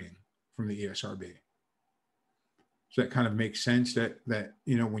this rating from the ESRB. So that kind of makes sense that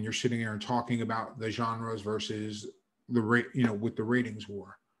when you're sitting there and talking about the genres versus the rate, with the ratings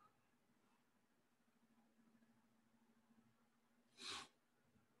war.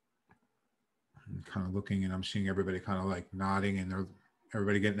 I'm kind of looking and I'm seeing everybody kind of like nodding, and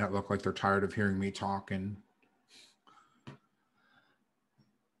everybody getting that look like they're tired of hearing me talk. And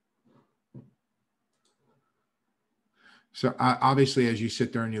so obviously, as you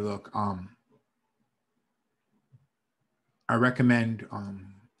sit there and you look, I recommend,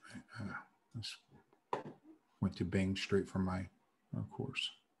 this went to Bing straight from my course.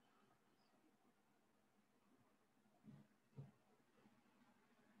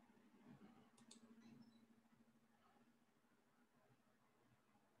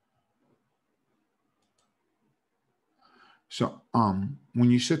 So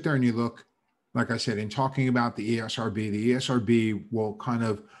when you sit there and you look, like I said, in talking about the ESRB will kind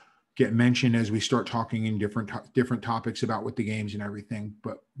of get mentioned as we start talking in different topics about what the games and everything.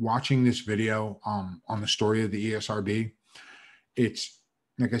 But watching this video on the story of the ESRB, it's,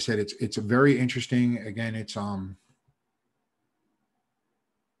 like I said, it's a very interesting. Again, it's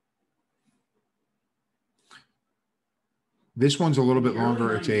this one's a little bit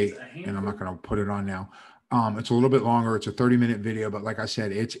longer. It's and I'm not going to put it on now. It's a little bit longer. It's a 30-minute video, but like I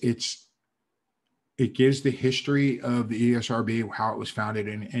said, it gives the history of the ESRB, how it was founded,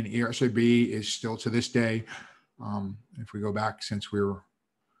 and ESRB is still to this day. If we go back since we were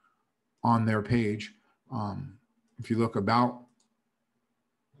on their page, if you look about,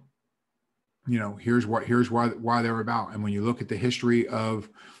 here's why they're about. And when you look at the history of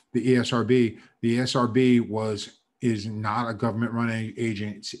the ESRB is not a government-run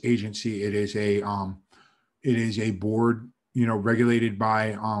agency. It is a board, regulated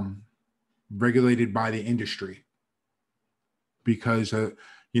by the industry, because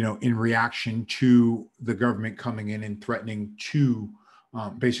in reaction to the government coming in and threatening to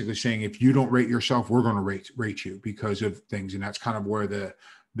basically saying, if you don't rate yourself, we're going to rate you because of things. And that's kind of where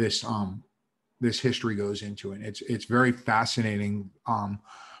this history goes into it. It's very fascinating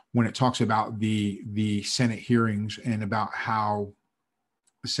when it talks about the Senate hearings and about how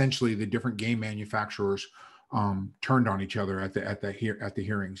essentially the different game manufacturers turned on each other at the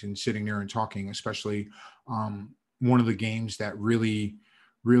hearings, and sitting there and talking. Especially one of the games that really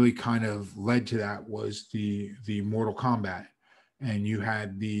kind of led to that was the Mortal Kombat, and you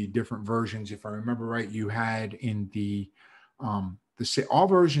had the different versions. If I remember right, you had in all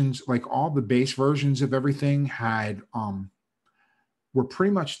versions, like all the base versions of everything had were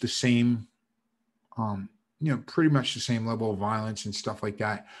pretty much the same pretty much the same level of violence and stuff like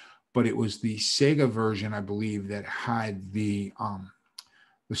that. But it was the Sega version, I believe, that had the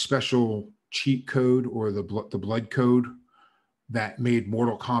special cheat code or the blood code that made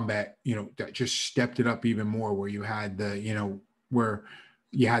Mortal Kombat, that just stepped it up even more, where you had where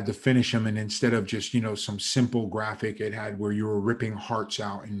you had to finish them, and instead of just some simple graphic, it had where you were ripping hearts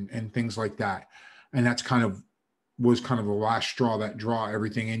out and things like that. And that's was kind of the last straw that draw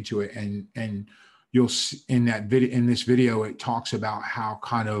everything into it. And you'll see in this video, it talks about how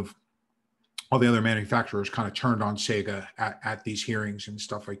kind of all the other manufacturers kind of turned on Sega at these hearings and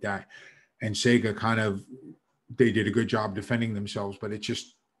stuff like that. And Sega they did a good job defending themselves, but it's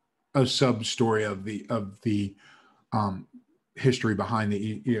just a sub story of the history behind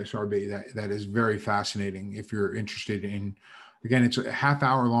the ESRB that is very fascinating. If you're interested in, again, it's a half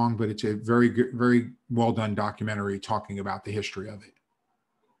hour long, but it's a very good, very well done documentary talking about the history of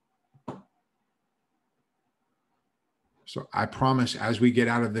it. So I promise, as we get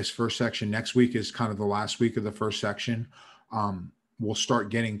out of this first section, next week is kind of the last week of the first section. We'll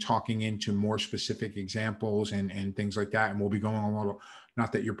start talking into more specific examples and things like that. And we'll be going a little,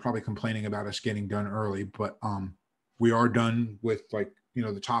 not that you're probably complaining about us getting done early, but we are done with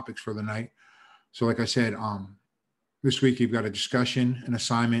the topics for the night. So like I said, this week you've got a discussion, an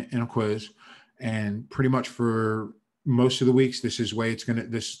assignment, and a quiz. And pretty much for most of the weeks, this is way it's gonna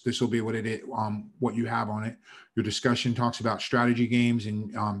this will be what it is, what you have on it. Your discussion talks about strategy games,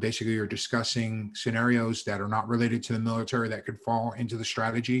 and basically you're discussing scenarios that are not related to the military that could fall into the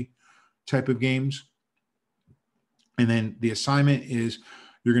strategy type of games. And then the assignment is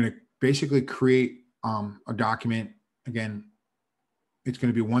you're going to basically create a document. Again, it's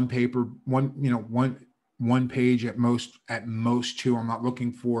going to be one paper, one page at most two. I'm not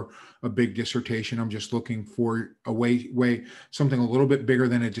looking for a big dissertation. I'm just looking for a way something a little bit bigger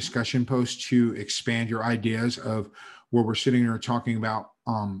than a discussion post to expand your ideas of where we're sitting here talking about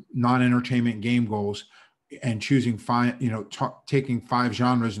non-entertainment game goals and choosing taking 5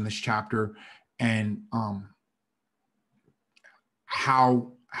 genres in this chapter, and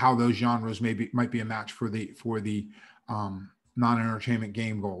how those genres might be a match for the non-entertainment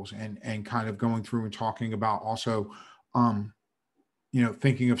game goals, and kind of going through and talking about also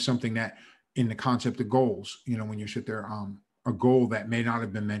thinking of something that in the concept of goals, when you sit there, a goal that may not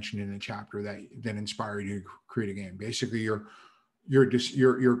have been mentioned in a chapter that inspired you to create a game. Basically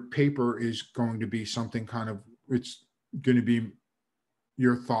your paper is going to be something it's going to be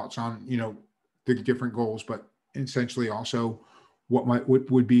your thoughts on the different goals, but essentially also what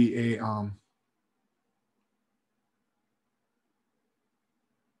would be a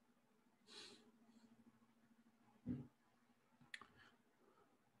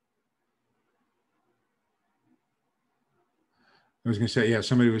I was going to say, yeah,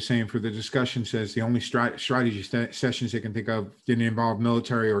 somebody was saying for the discussion says the only strategy sessions they can think of didn't involve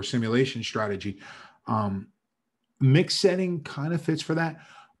military or simulation strategy. Mixed setting kind of fits for that,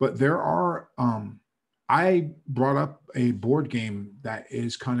 but there are, I brought up a board game that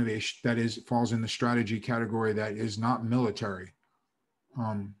is falls in the strategy category that is not military,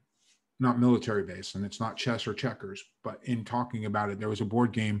 not military based, and it's not chess or checkers, but in talking about it, there was a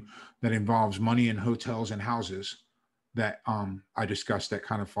board game that involves money in hotels and houses that I discussed that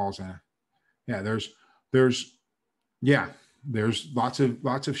kind of falls in. Yeah, there's lots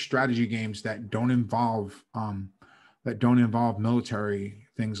of strategy games that don't involve military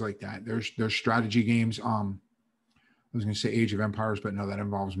things like that. There's strategy games. I was going to say Age of Empires, but no, that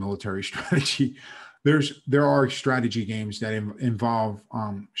involves military strategy. There are strategy games that involve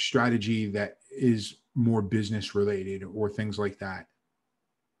strategy that is more business related or things like that.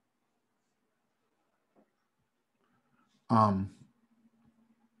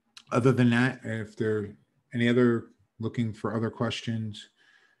 Other than that, if there are any other looking for other questions.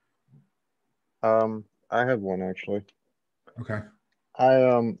 I have one actually. Okay.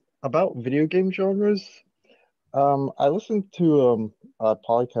 About video game genres. I listened to a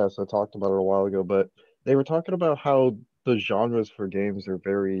podcast that talked about it a while ago, but they were talking about how the genres for games are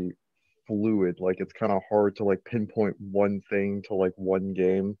very fluid. Like it's kind of hard to like pinpoint one thing to like one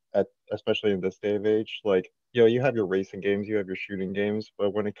game especially in this day of age. Like, you have your racing games, you have your shooting games,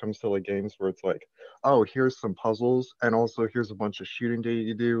 but when it comes to like games where it's like, oh, here's some puzzles, and also here's a bunch of shooting data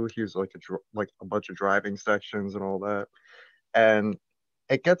you do, here's like a bunch of driving sections and all that. And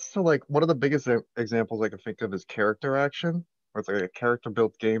it gets to like one of the biggest examples I can think of is character action, where it's like a character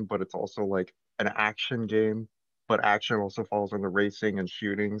built game, but it's also like an action game, but action also falls under racing and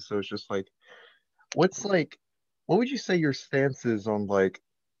shooting. So it's just like, what's like, what would you say your stance is on like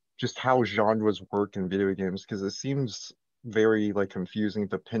just how genres work in video games? Because it seems very like confusing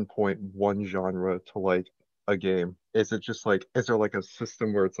to pinpoint one genre to like a game? Is it just like, is there like a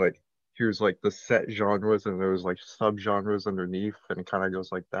system where it's like, here's like the set genres and there's like subgenres underneath and it kind of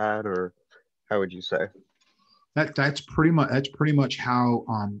goes like that? Or how would you say? That's pretty much how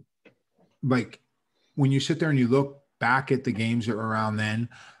like when you sit there and you look back at the games that were around then,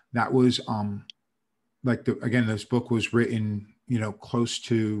 that was like again, this book was written, close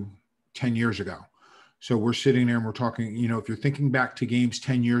to 10 years ago. So we're sitting there and we're talking, if you're thinking back to games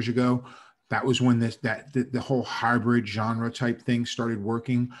 10 years ago, that was when the whole hybrid genre type thing started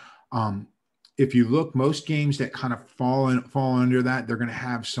working. Um, if you look, most games that kind of fall under that, they're going to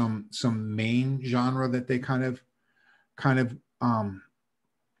have some main genre that they kind of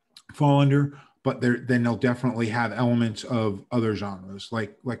fall under, but then they'll definitely have elements of other genres,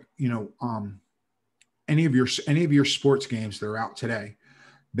 like any of your sports games that are out today,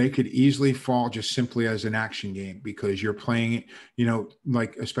 they could easily fall just simply as an action game because you're playing it,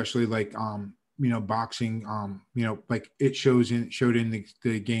 like especially like boxing, like it showed in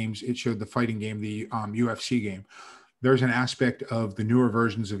the games, it showed the fighting game, the UFC game. There's an aspect of the newer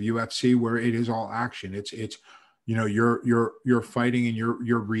versions of UFC where it is all action. It's you're fighting and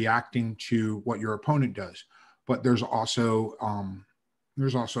you're reacting to what your opponent does. But there's also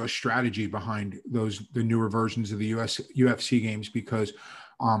a strategy behind the newer versions of the UFC games because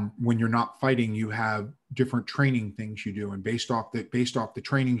when you're not fighting, you have different training things you do, and based off the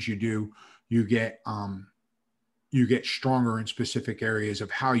trainings you do, you get stronger in specific areas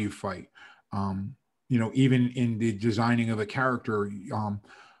of how you fight. Even in the designing of a character,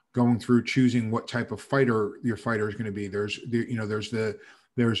 going through choosing what type of fighter your fighter is going to be. There's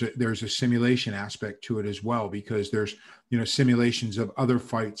a simulation aspect to it as well because there's simulations of other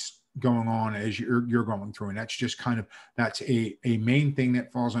fights going on as you're going through, and that's a main thing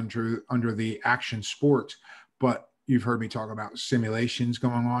that falls under the action sports. But you've heard me talk about simulations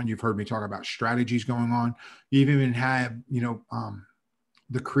going on. You've heard me talk about strategies going on. You've even had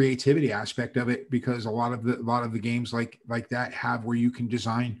the creativity aspect of it because a lot of the games like that have where you can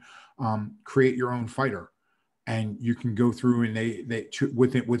design, create your own fighter, and you can go through and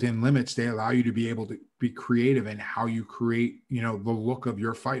within limits they allow you to be able to be creative in how you create the look of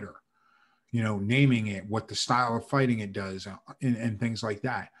your fighter, naming it, what the style of fighting it does, and things like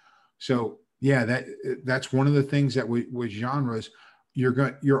that. So yeah, that's one of the things that with genres,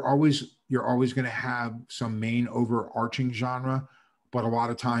 you're always going to have some main overarching genre, but a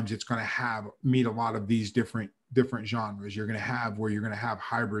lot of times it's going to have meet a lot of these different genres. You're going to have where you're going to have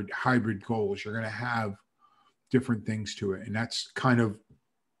hybrid goals. You're going to have different things to it, and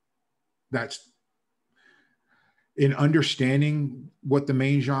that's in understanding what the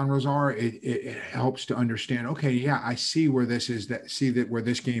main genres are. It helps to understand, okay, yeah, I see where this is, that see that where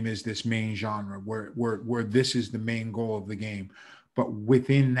this game is this main genre, where this is the main goal of the game. But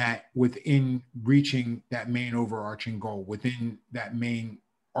within reaching that main overarching goal, within that main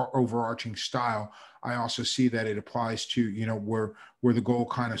overarching style, I also see that it applies to where the goal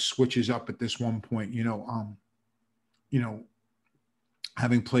kind of switches up at this one point. You know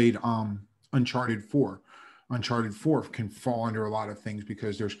having played Uncharted 4. Uncharted 4 can fall under a lot of things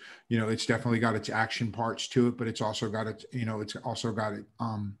because it's definitely got its action parts to it, but it's also got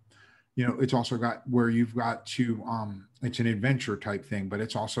it's also got where you've got to, it's an adventure type thing, but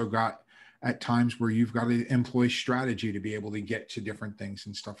it's also got at times where you've got to employ strategy to be able to get to different things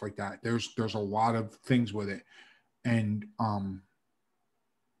and stuff like that. There's a lot of things with it. And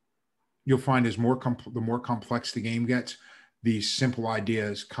you'll find the more complex the game gets, these simple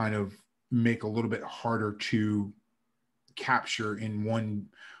ideas kind of make a little bit harder to capture in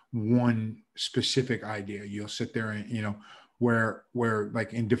one specific idea. You'll sit there and where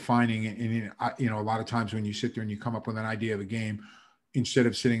like in defining it, and a lot of times when you sit there and you come up with an idea of a game, instead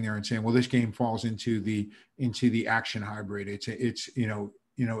of sitting there and saying, well, this game falls into the action hybrid, it's an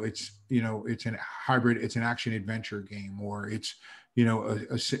hybrid, it's an action adventure game, or it's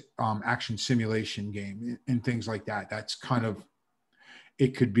action simulation game, and things like that. That's kind of,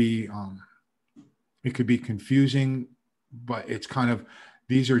 it could be confusing, but it's kind of,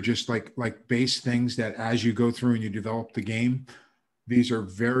 these are just like base things that as you go through and you develop the game, these aren't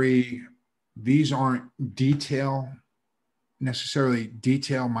necessarily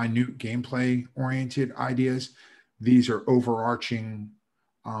minute gameplay oriented ideas. These are overarching,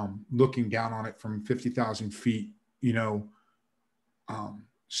 looking down on it from 50,000 feet,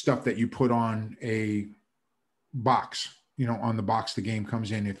 stuff that you put on a box, on the box the game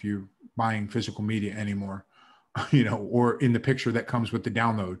comes in if you're buying physical media anymore, or in the picture that comes with the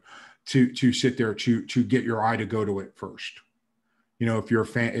download, to sit there to get your eye to go to it first. If you're a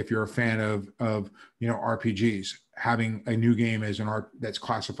fan of RPGs, having a new game as an art that's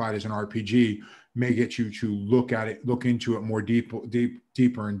classified as an RPG may get you to look into it more deeper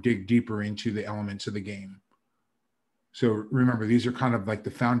and dig deeper into the elements of the game. So remember, these are kind of like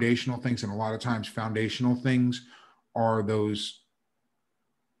the foundational things, and a lot of times foundational things are those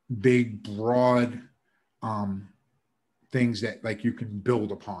big, broad things that like you can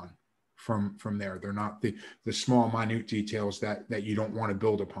build upon from there. They're not the small, minute details that you don't want to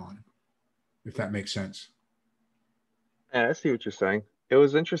build upon, if that makes sense. Yeah, I see what you're saying. It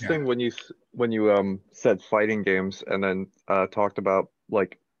was Yeah. interesting when you said fighting games and then talked about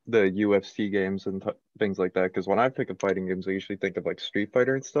like the UFC games and th things like that. Because when I think of fighting games, I usually think of like Street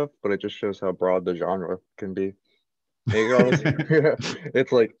Fighter and stuff. But it just shows how broad the genre can be. And you always, yeah,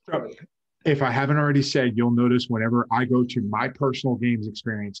 it's like, So, if I haven't already said, you'll notice whenever I go to my personal games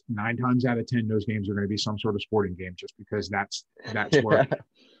experience, 9 times out of 10, those games are going to be some sort of sporting game, just because that's where,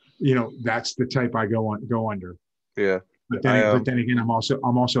 yeah, that's the type I go under. yeah. But then again, I'm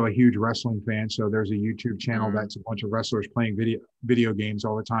also a huge wrestling fan. So there's a YouTube channel Mm, that's a bunch of wrestlers playing video games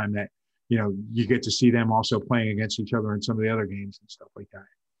all the time. That you get to see them also playing against each other in some of the other games and stuff like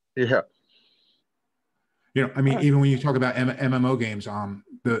that. yeah. I mean, Ah, even when you talk about MMO games,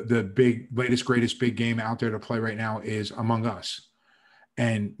 the big latest greatest big game out there to play right now is Among Us.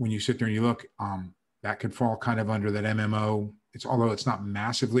 And when you sit there and you look, that could fall kind of under that MMO. Although it's not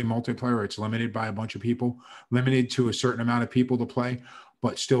massively multiplayer, it's limited by a bunch of people, limited to a certain amount of people to play,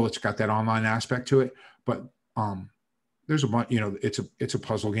 but still it's got that online aspect to it. But there's a bunch, it's a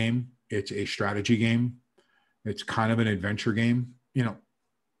puzzle game, it's a strategy game, it's kind of an adventure game,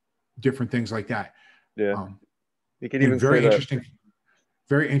 different things like that. yeah. Um, You could and even say that.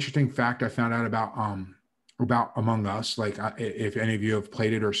 very interesting fact I found out about Among Us. Like, if any of you have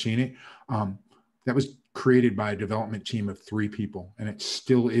played it or seen it, that was created by a development team of 3 people, and it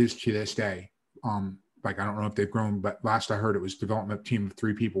still is to this day. Like, I don't know if they've grown, but last I heard, it was development team of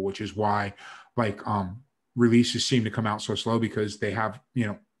 3 people, which is why like releases seem to come out so slow, because they have,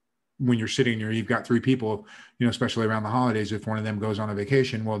 when you're sitting there, you've got 3 people, especially around the holidays. If one of them goes on a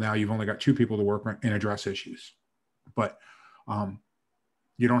vacation, well, now you've only got 2 people to work and address issues. But um,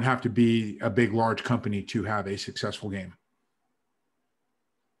 you don't have to be a big, large company to have a successful game.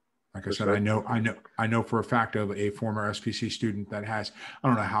 Like I For said, sure. I know for a fact of a former SPC student that has, I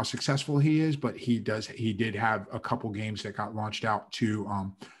don't know how successful he is, but he did have a couple games that got launched out to,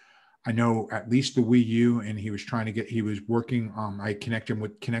 I know at least the Wii U, and he was working, I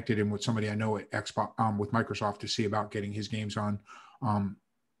connected him with somebody I know at Xbox, with Microsoft, to see about getting his games on, um,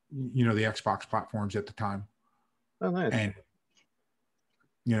 the Xbox platforms at the time. Oh, nice. And,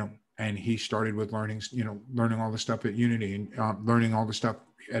 and he started with learning all the stuff at Unity, and learning all the stuff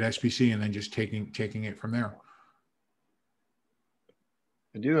at SPC, and then just taking it from there.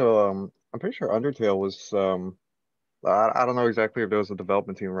 And I'm pretty sure Undertale was I don't know exactly if there was a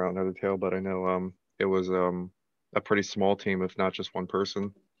development team around Undertale, but I know it was a pretty small team, if not just one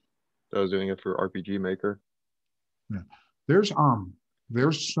person that was doing it for RPG Maker. Yeah. There's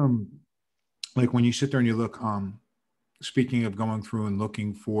some, like, when you sit there and you look, speaking of going through and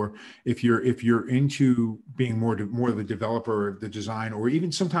looking for, if you're into being more of the developer, the design, um or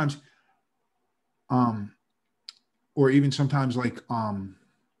even sometimes like I'm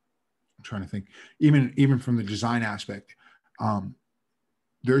trying to think, even from the design aspect, um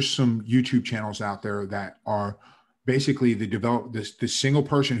there's some YouTube channels out there that are basically the single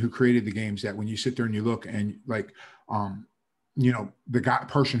person who created the games, that when you sit there and you look and like, um the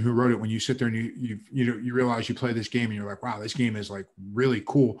person who wrote it, when you sit there and you realize you play this game and you're like, wow, this game is like really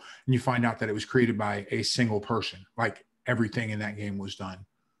cool, and you find out that it was created by a single person. Like, everything in that game was done.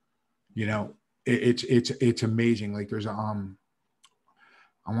 It's amazing. Like, there's I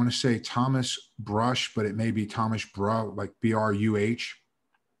want to say Thomas Brush, but it may be Thomas Bruh, like Bruh.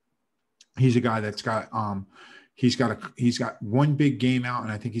 He's a guy that's got he's got one big game out,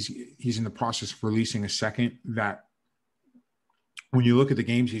 and I think he's in the process of releasing a second. That, when you look at the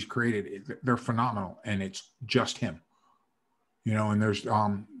games he's created, they're phenomenal, and it's just him. And there's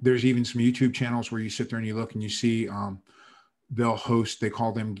even some YouTube channels where you sit there and you look and you see, they'll host, they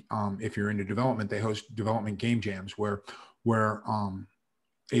call them, if you're into development, they host development game jams, where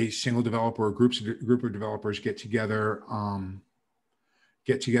a single developer or group of developers get together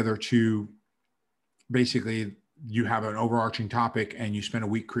to, basically, you have an overarching topic and you spend a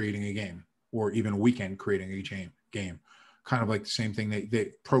week creating a game, or even a weekend creating a game. Kind of like the same thing.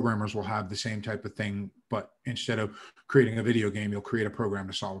 Programmers will have the same type of thing, but instead of creating a video game, you'll create a program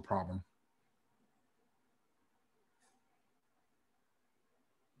to solve a problem.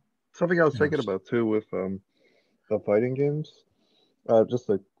 Something I was You know, thinking about too with the fighting games.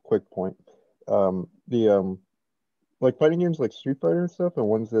 Just a quick point. The like fighting games like Street Fighter and stuff, and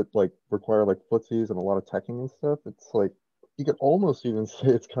ones that like require like footsies and a lot of teching and stuff, it's like you could almost even say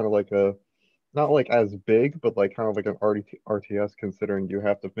it's kind of like a not like as big, but like kind of like an RTS, considering you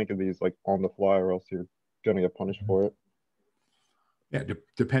have to think of these like on the fly, or else you're gonna get punished for it. Yeah,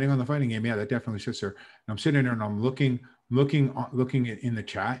 depending on the fighting game, yeah, that definitely sits there. And I'm sitting there and I'm looking in the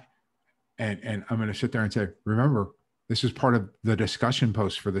chat, and I'm going to sit there and say, remember, this is part of the discussion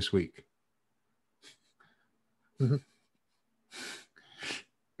post for this week.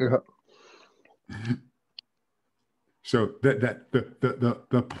 Yeah. So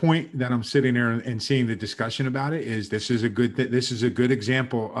the point that I'm sitting there and seeing the discussion about it is this is a good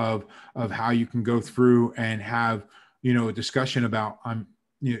example of how you can go through and have a discussion about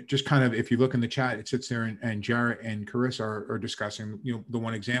just kind of, if you look in the chat, it sits there and Jarrett and Carissa are discussing the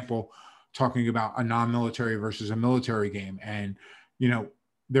one example, talking about a non-military versus a military game, and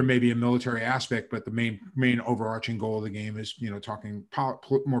there may be a military aspect, but the main overarching goal of the game is talking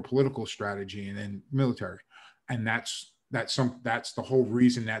more political strategy and then military. And that's the whole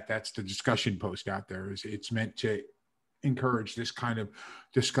reason that's the discussion post out there, is it's meant to encourage this kind of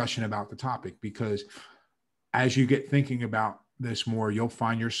discussion about the topic, because as you get thinking about this more, you'll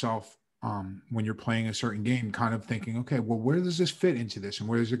find yourself when you're playing a certain game kind of thinking, okay, well, where does this fit into this and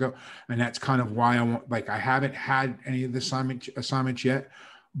where does it go? And that's kind of why I haven't had any of the assignments yet,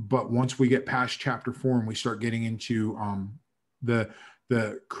 but once we get past chapter 4 and we start getting into the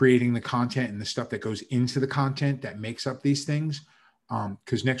creating the content and the stuff that goes into the content that makes up these things,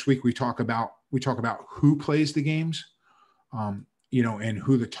 because next week we talk about who plays the games, and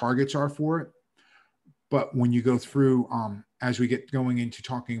who the targets are for it. But when you go through, as we get going into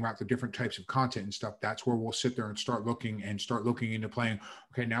talking about the different types of content and stuff, that's where we'll sit there and start looking into playing.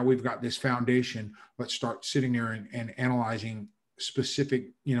 Okay, now we've got this foundation. Let's start sitting there and analyzing specific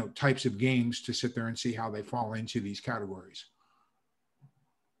types of games to sit there and see how they fall into these categories.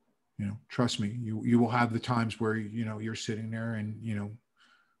 Trust me, you will have the times where you're sitting there and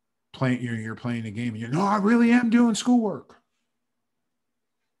playing, you're playing a game and I really am doing schoolwork.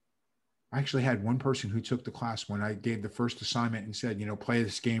 I actually had one person who took the class when I gave the first assignment and said, play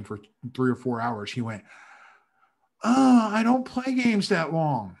this game for 3 or 4 hours. He went, I don't play games that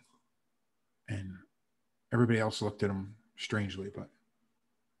long. And everybody else looked at him strangely, but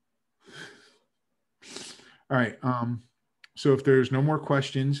all right. So if there's no more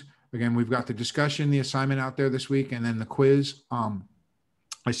questions, again, we've got the discussion, the assignment out there this week, and then the quiz.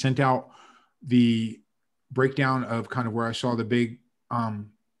 I sent out the breakdown of kind of where I saw the big,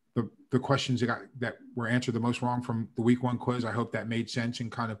 the questions that were answered the most wrong from the week 1 quiz. I hope that made sense, and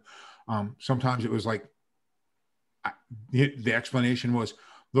kind of sometimes it was like the explanation was,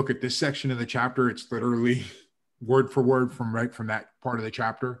 look at this section of the chapter. It's literally word for word from that part of the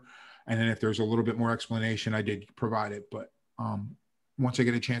chapter. And then if there's a little bit more explanation, I did provide it. But once I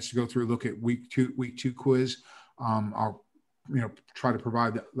get a chance to go through, look at week two quiz, I'll try to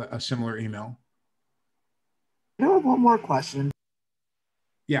provide a similar email. I have one more question.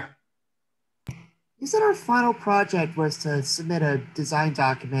 Yeah. You said our final project was to submit a design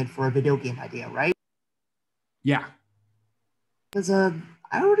document for a video game idea, right? Yeah. Because I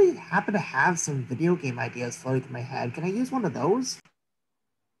already happen to have some video game ideas floating through my head. Can I use one of those?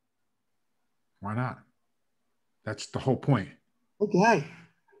 Why not? That's the whole point. Okay.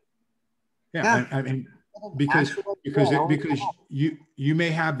 Yeah. I mean, because you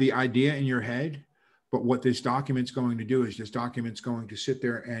may have the idea in your head, but what this document's going to do is this document's going to sit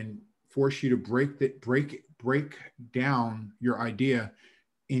there and force you to break down your idea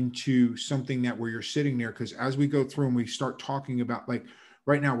into something that where you're sitting there. Because as we go through and we start talking about, like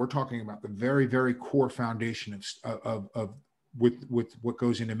right now, we're talking about the very, very core foundation of what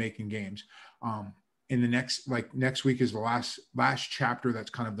goes into making games. In the next week is the last chapter. That's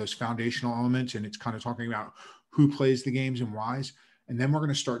kind of those foundational elements. And it's kind of talking about who plays the games and whys. And then we're going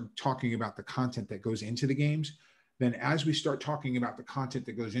to start talking about the content that goes into the games. Then as we start talking about the content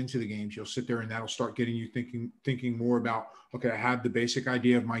that goes into the games, you'll sit there and that'll start getting you thinking more about, okay, I have the basic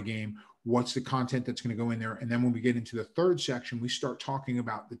idea of my game. What's the content that's going to go in there? And then when we get into the third section, we start talking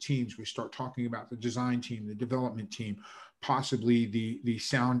about the teams. We start talking about the design team, the development team, possibly the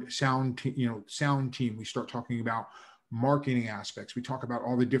sound team. We start talking about marketing aspects. We talk about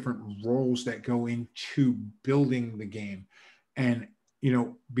all the different roles that go into building the game. And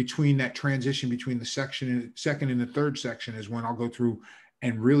between that transition between the second and the third section is when I'll go through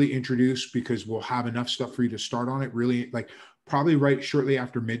and really introduce, because we'll have enough stuff for you to start on it. Really, like probably right shortly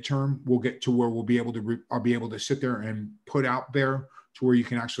after midterm, we'll get to where I'll be able to sit there and put out there to where you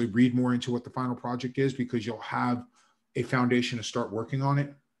can actually read more into what the final project is, because you'll have a foundation to start working on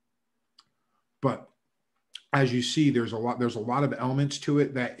it. But as you see, there's a lot of elements to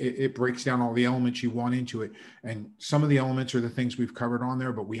it that it breaks down all the elements you want into it. And some of the elements are the things we've covered on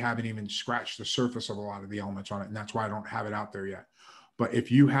there, but we haven't even scratched the surface of a lot of the elements on it. And that's why I don't have it out there yet. But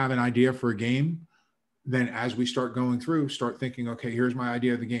if you have an idea for a game, then as we start going through, start thinking, okay, here's my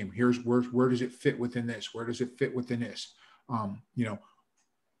idea of the game. Here's where does it fit within this? Where does it fit within this? You know,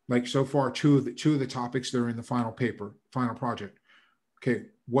 like so far, two of the topics that are in the final project. Okay,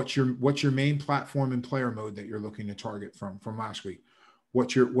 what's your main platform and player mode that you're looking to target from last week?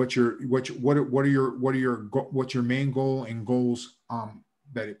 What's your main goal and goals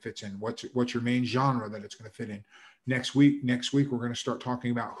that it fits in? What's your main genre that it's going to fit in? Next week we're going to start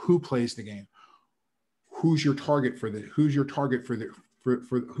talking about who plays the game. Who's your target for it? Who's your target for it?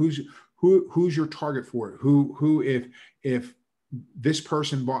 Who if this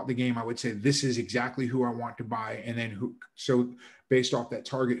person bought the game, I would say this is exactly who I want to buy. And then so based off that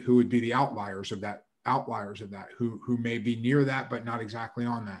target, who would be the outliers of that, who may be near that, but not exactly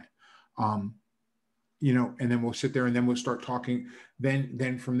on that. You know, and then we'll sit there and then we'll start talking.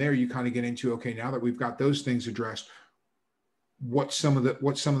 Then from there, you kind of get into, okay, now that we've got those things addressed, what's some of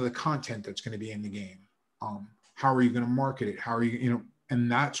the content that's going to be in the game? How are you going to market it? How are you, you know, and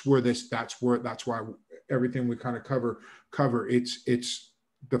that's why everything we kind of cover, it's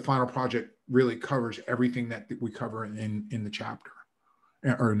the final project really covers everything that we cover in the chapter,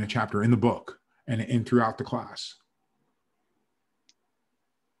 in the book and throughout the class.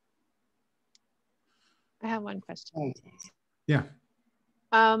 I have one question. Yeah.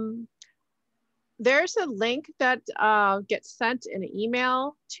 There's a link that gets sent in an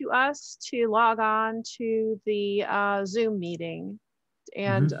email to us to log on to the Zoom meeting.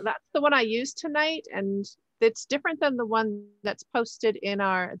 And that's the one I used tonight. And it's different than the one that's posted in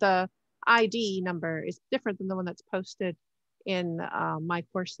the ID number is different than the one that's posted in my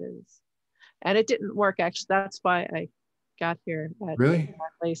courses. And it didn't work, actually. That's why I got here at really?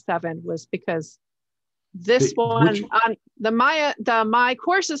 7 was because this one on the my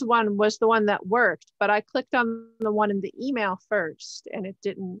courses one was the one that worked, but I clicked on the one in the email first and it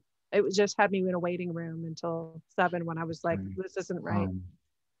didn't. It just had me in a waiting room until 7 when I was like, this isn't right.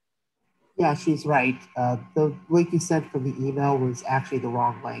 Yeah, she's right. The link you sent from the email was actually the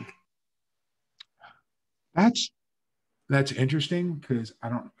wrong link. That's interesting because I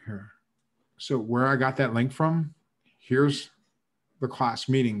don't hear. So where I got that link from, here's the class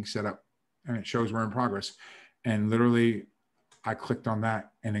meeting set up and it shows we're in progress. And literally I clicked on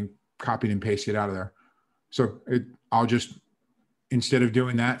that and then copied and pasted out of there. So I'll just, instead of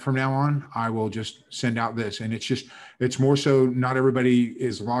doing that from now on, I will just send out this. And it's more so not everybody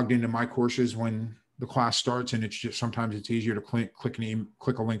is logged into my courses when the class starts. And it's just, sometimes it's easier to click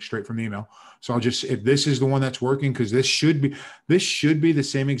a link straight from the email. So I'll just, if this is the one that's working, because this should be the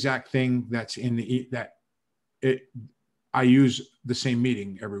same exact thing that's in I use the same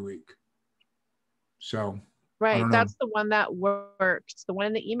meeting every week. So right, that's the one that works. The one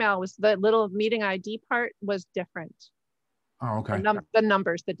in the email was the little meeting ID part was different. Oh, okay. The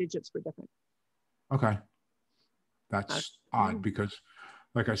numbers, the digits were different. Okay. That's odd because,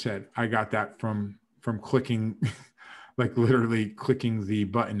 like I said, I got that from clicking, like literally clicking the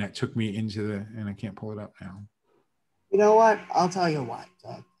button that took me into and I can't pull it up now. You know what? I'll tell you what.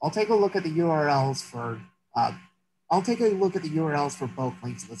 I'll take a look at the URLs for both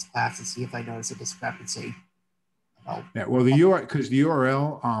links in this class to see if I notice a discrepancy. Yeah, well, the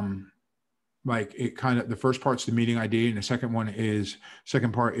URL, like it kind of, the first part's the meeting ID and the second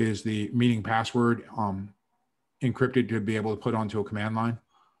part is the meeting password encrypted to be able to put onto a command line.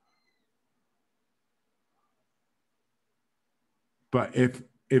 But if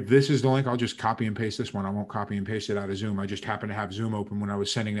this is the link, I'll just copy and paste this one. I won't copy and paste it out of Zoom. I just happen to have Zoom open when I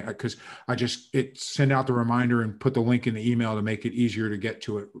was sending it because send out the reminder and put the link in the email to make it easier to get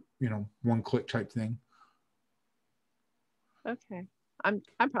to it, you know, one click type thing. Okay. I'm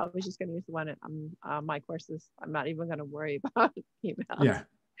probably just going to use the one in my courses. I'm not even going to worry about emails. Yeah.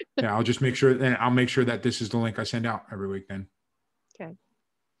 Yeah. I'll just make sure that this is the link I send out every week then. Okay.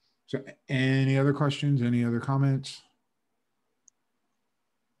 So any other questions? Any other comments?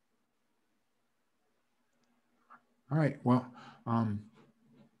 All right. Well,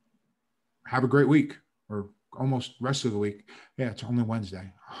 have a great week or almost rest of the week. Yeah, it's only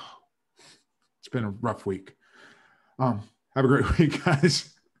Wednesday. It's been a rough week. Have a great week,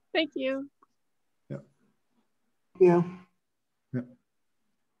 guys. Thank you. Yep. Yeah. Yep.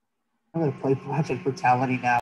 I'm going to play Project Brutality now.